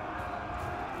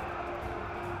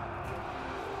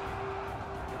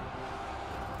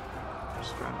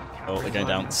 Oh, they're going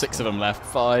down. 6 of them left.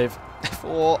 5,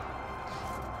 4,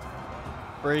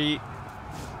 3,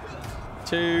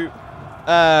 2,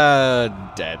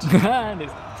 dead.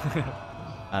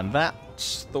 And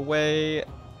that's the way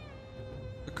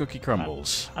the cookie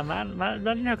crumbles. And man,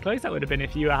 imagine how close that would have been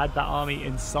if you had that army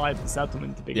inside the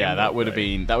settlement to begin with. Yeah, that would have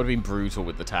been brutal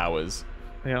with the towers.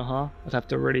 Yeah, I'd have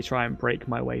to really try and break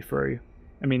my way through.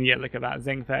 I mean, yeah, look at that.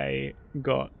 Zhang Fei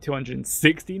got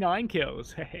 269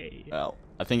 kills. Hey. Well,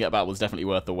 I think that battle was definitely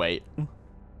worth the wait.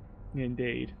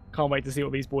 Indeed. Can't wait to see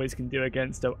what these boys can do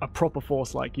against a proper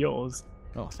force like yours.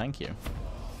 Oh, thank you.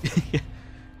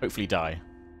 Hopefully die.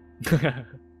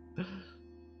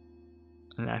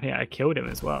 And I think I killed him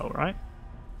as well, right?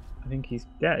 I think he's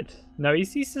dead. No,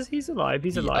 he's alive.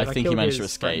 He's alive. I think he managed to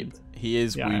escape. Friend. He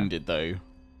is wounded though.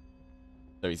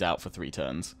 So he's out for 3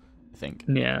 turns, I think.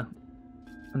 Yeah.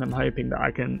 And I'm hoping that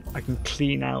I can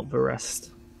clean out the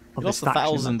rest of you lost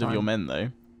 1,000 of your men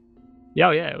though. Yeah,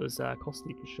 oh, yeah, it was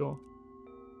costly for sure.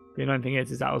 The annoying thing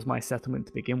is that was my settlement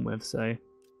to begin with, so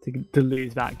to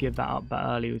lose that, give that up that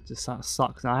early, would just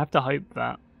sucks. And I have to hope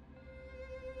that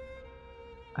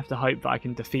I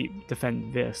can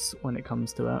defend this when it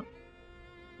comes to it.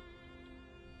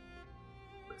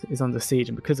 is under siege,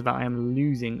 and because of that I am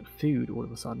losing food all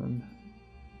of a sudden.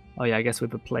 Oh yeah, I guess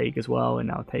with the plague as well, and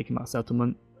now taking that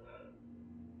settlement.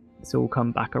 It's all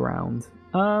come back around.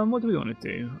 What do we want to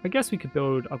do? I guess we could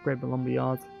upgrade the lumber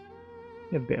yard.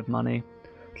 We have a bit of money.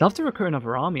 I'd love to recruit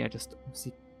another army, I just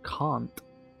obviously can't.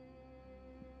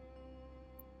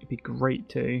 It'd be great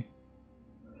to.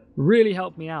 Really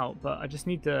help me out, but I just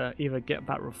need to either get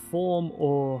that reform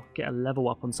or get a level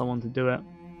up on someone to do it.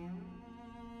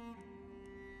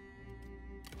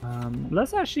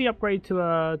 Let's actually upgrade to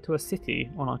a city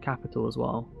on our capital as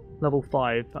well. Level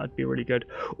 5, that'd be really good.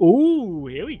 Ooh,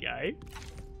 here we go.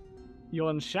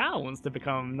 Yuan Shao wants to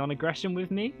become non-aggression with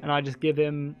me, and I just give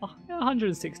him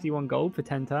 161 gold for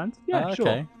 10 turns. Yeah, sure.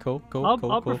 Okay, cool.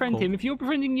 I'll befriend him. If you're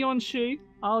befriending Yuan Shu,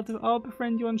 I'll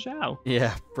befriend Yuan Shao.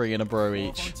 Yeah, bring in a bro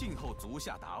each.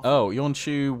 Oh, Yuan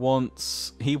Shu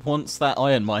wants that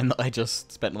iron mine that I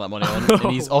just spent all that money on,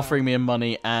 and he's offering me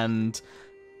money and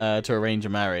to arrange a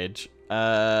marriage. No,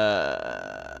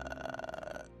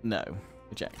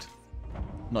 reject.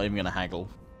 Not even gonna haggle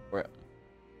for it.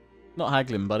 Not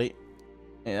haggling, buddy.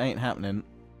 It ain't happening.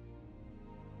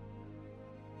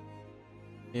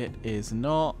 It is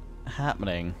not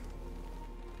happening.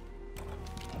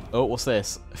 Oh, what's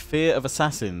this? Fear of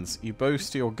assassins. You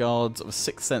boast to your guards of a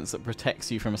sixth sense that protects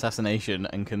you from assassination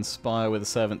and conspire with a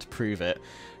servant to prove it,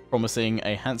 promising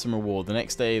a handsome reward. The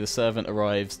next day, the servant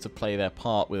arrives to play their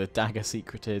part with a dagger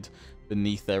secreted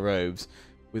beneath their robes.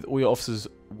 With all your officers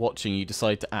watching, you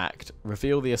decide to act.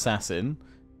 Reveal the assassin.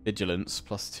 Vigilance,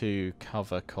 +2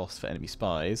 cover cost for enemy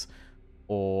spies,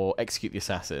 or execute the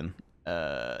assassin.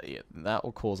 Yeah, that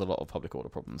will cause a lot of public order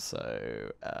problems,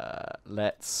 so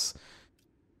let's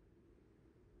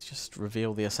just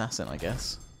reveal the assassin, I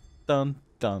guess. Dun,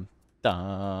 dun,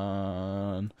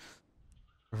 dun.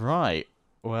 Right,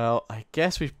 well, I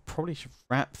guess we probably should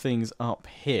wrap things up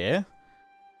here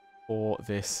for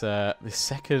this, this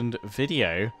second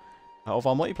video of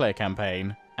our multiplayer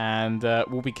campaign. And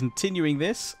we'll be continuing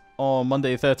this on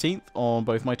Monday the 13th on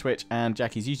both my Twitch and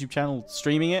Jackie's YouTube channel,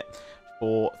 streaming it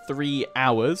for 3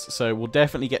 hours. So we'll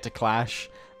definitely get to clash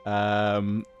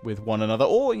with one another,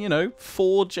 or, you know,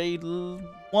 forge a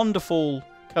wonderful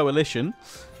coalition.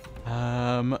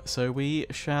 So we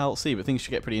shall see, but things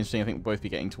should get pretty interesting. I think we'll both be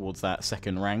getting towards that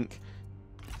second rank.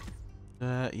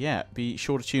 Yeah, be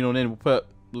sure to tune on in. We'll put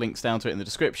links down to it in the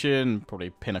description, probably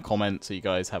pin a comment so you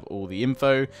guys have all the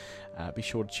info. Be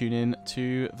sure to tune in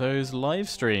to those live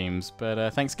streams.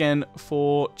 But thanks again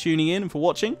for tuning in and for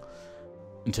watching.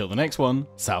 Until the next one,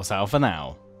 Cao Cao for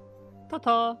now.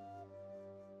 Ta-ta!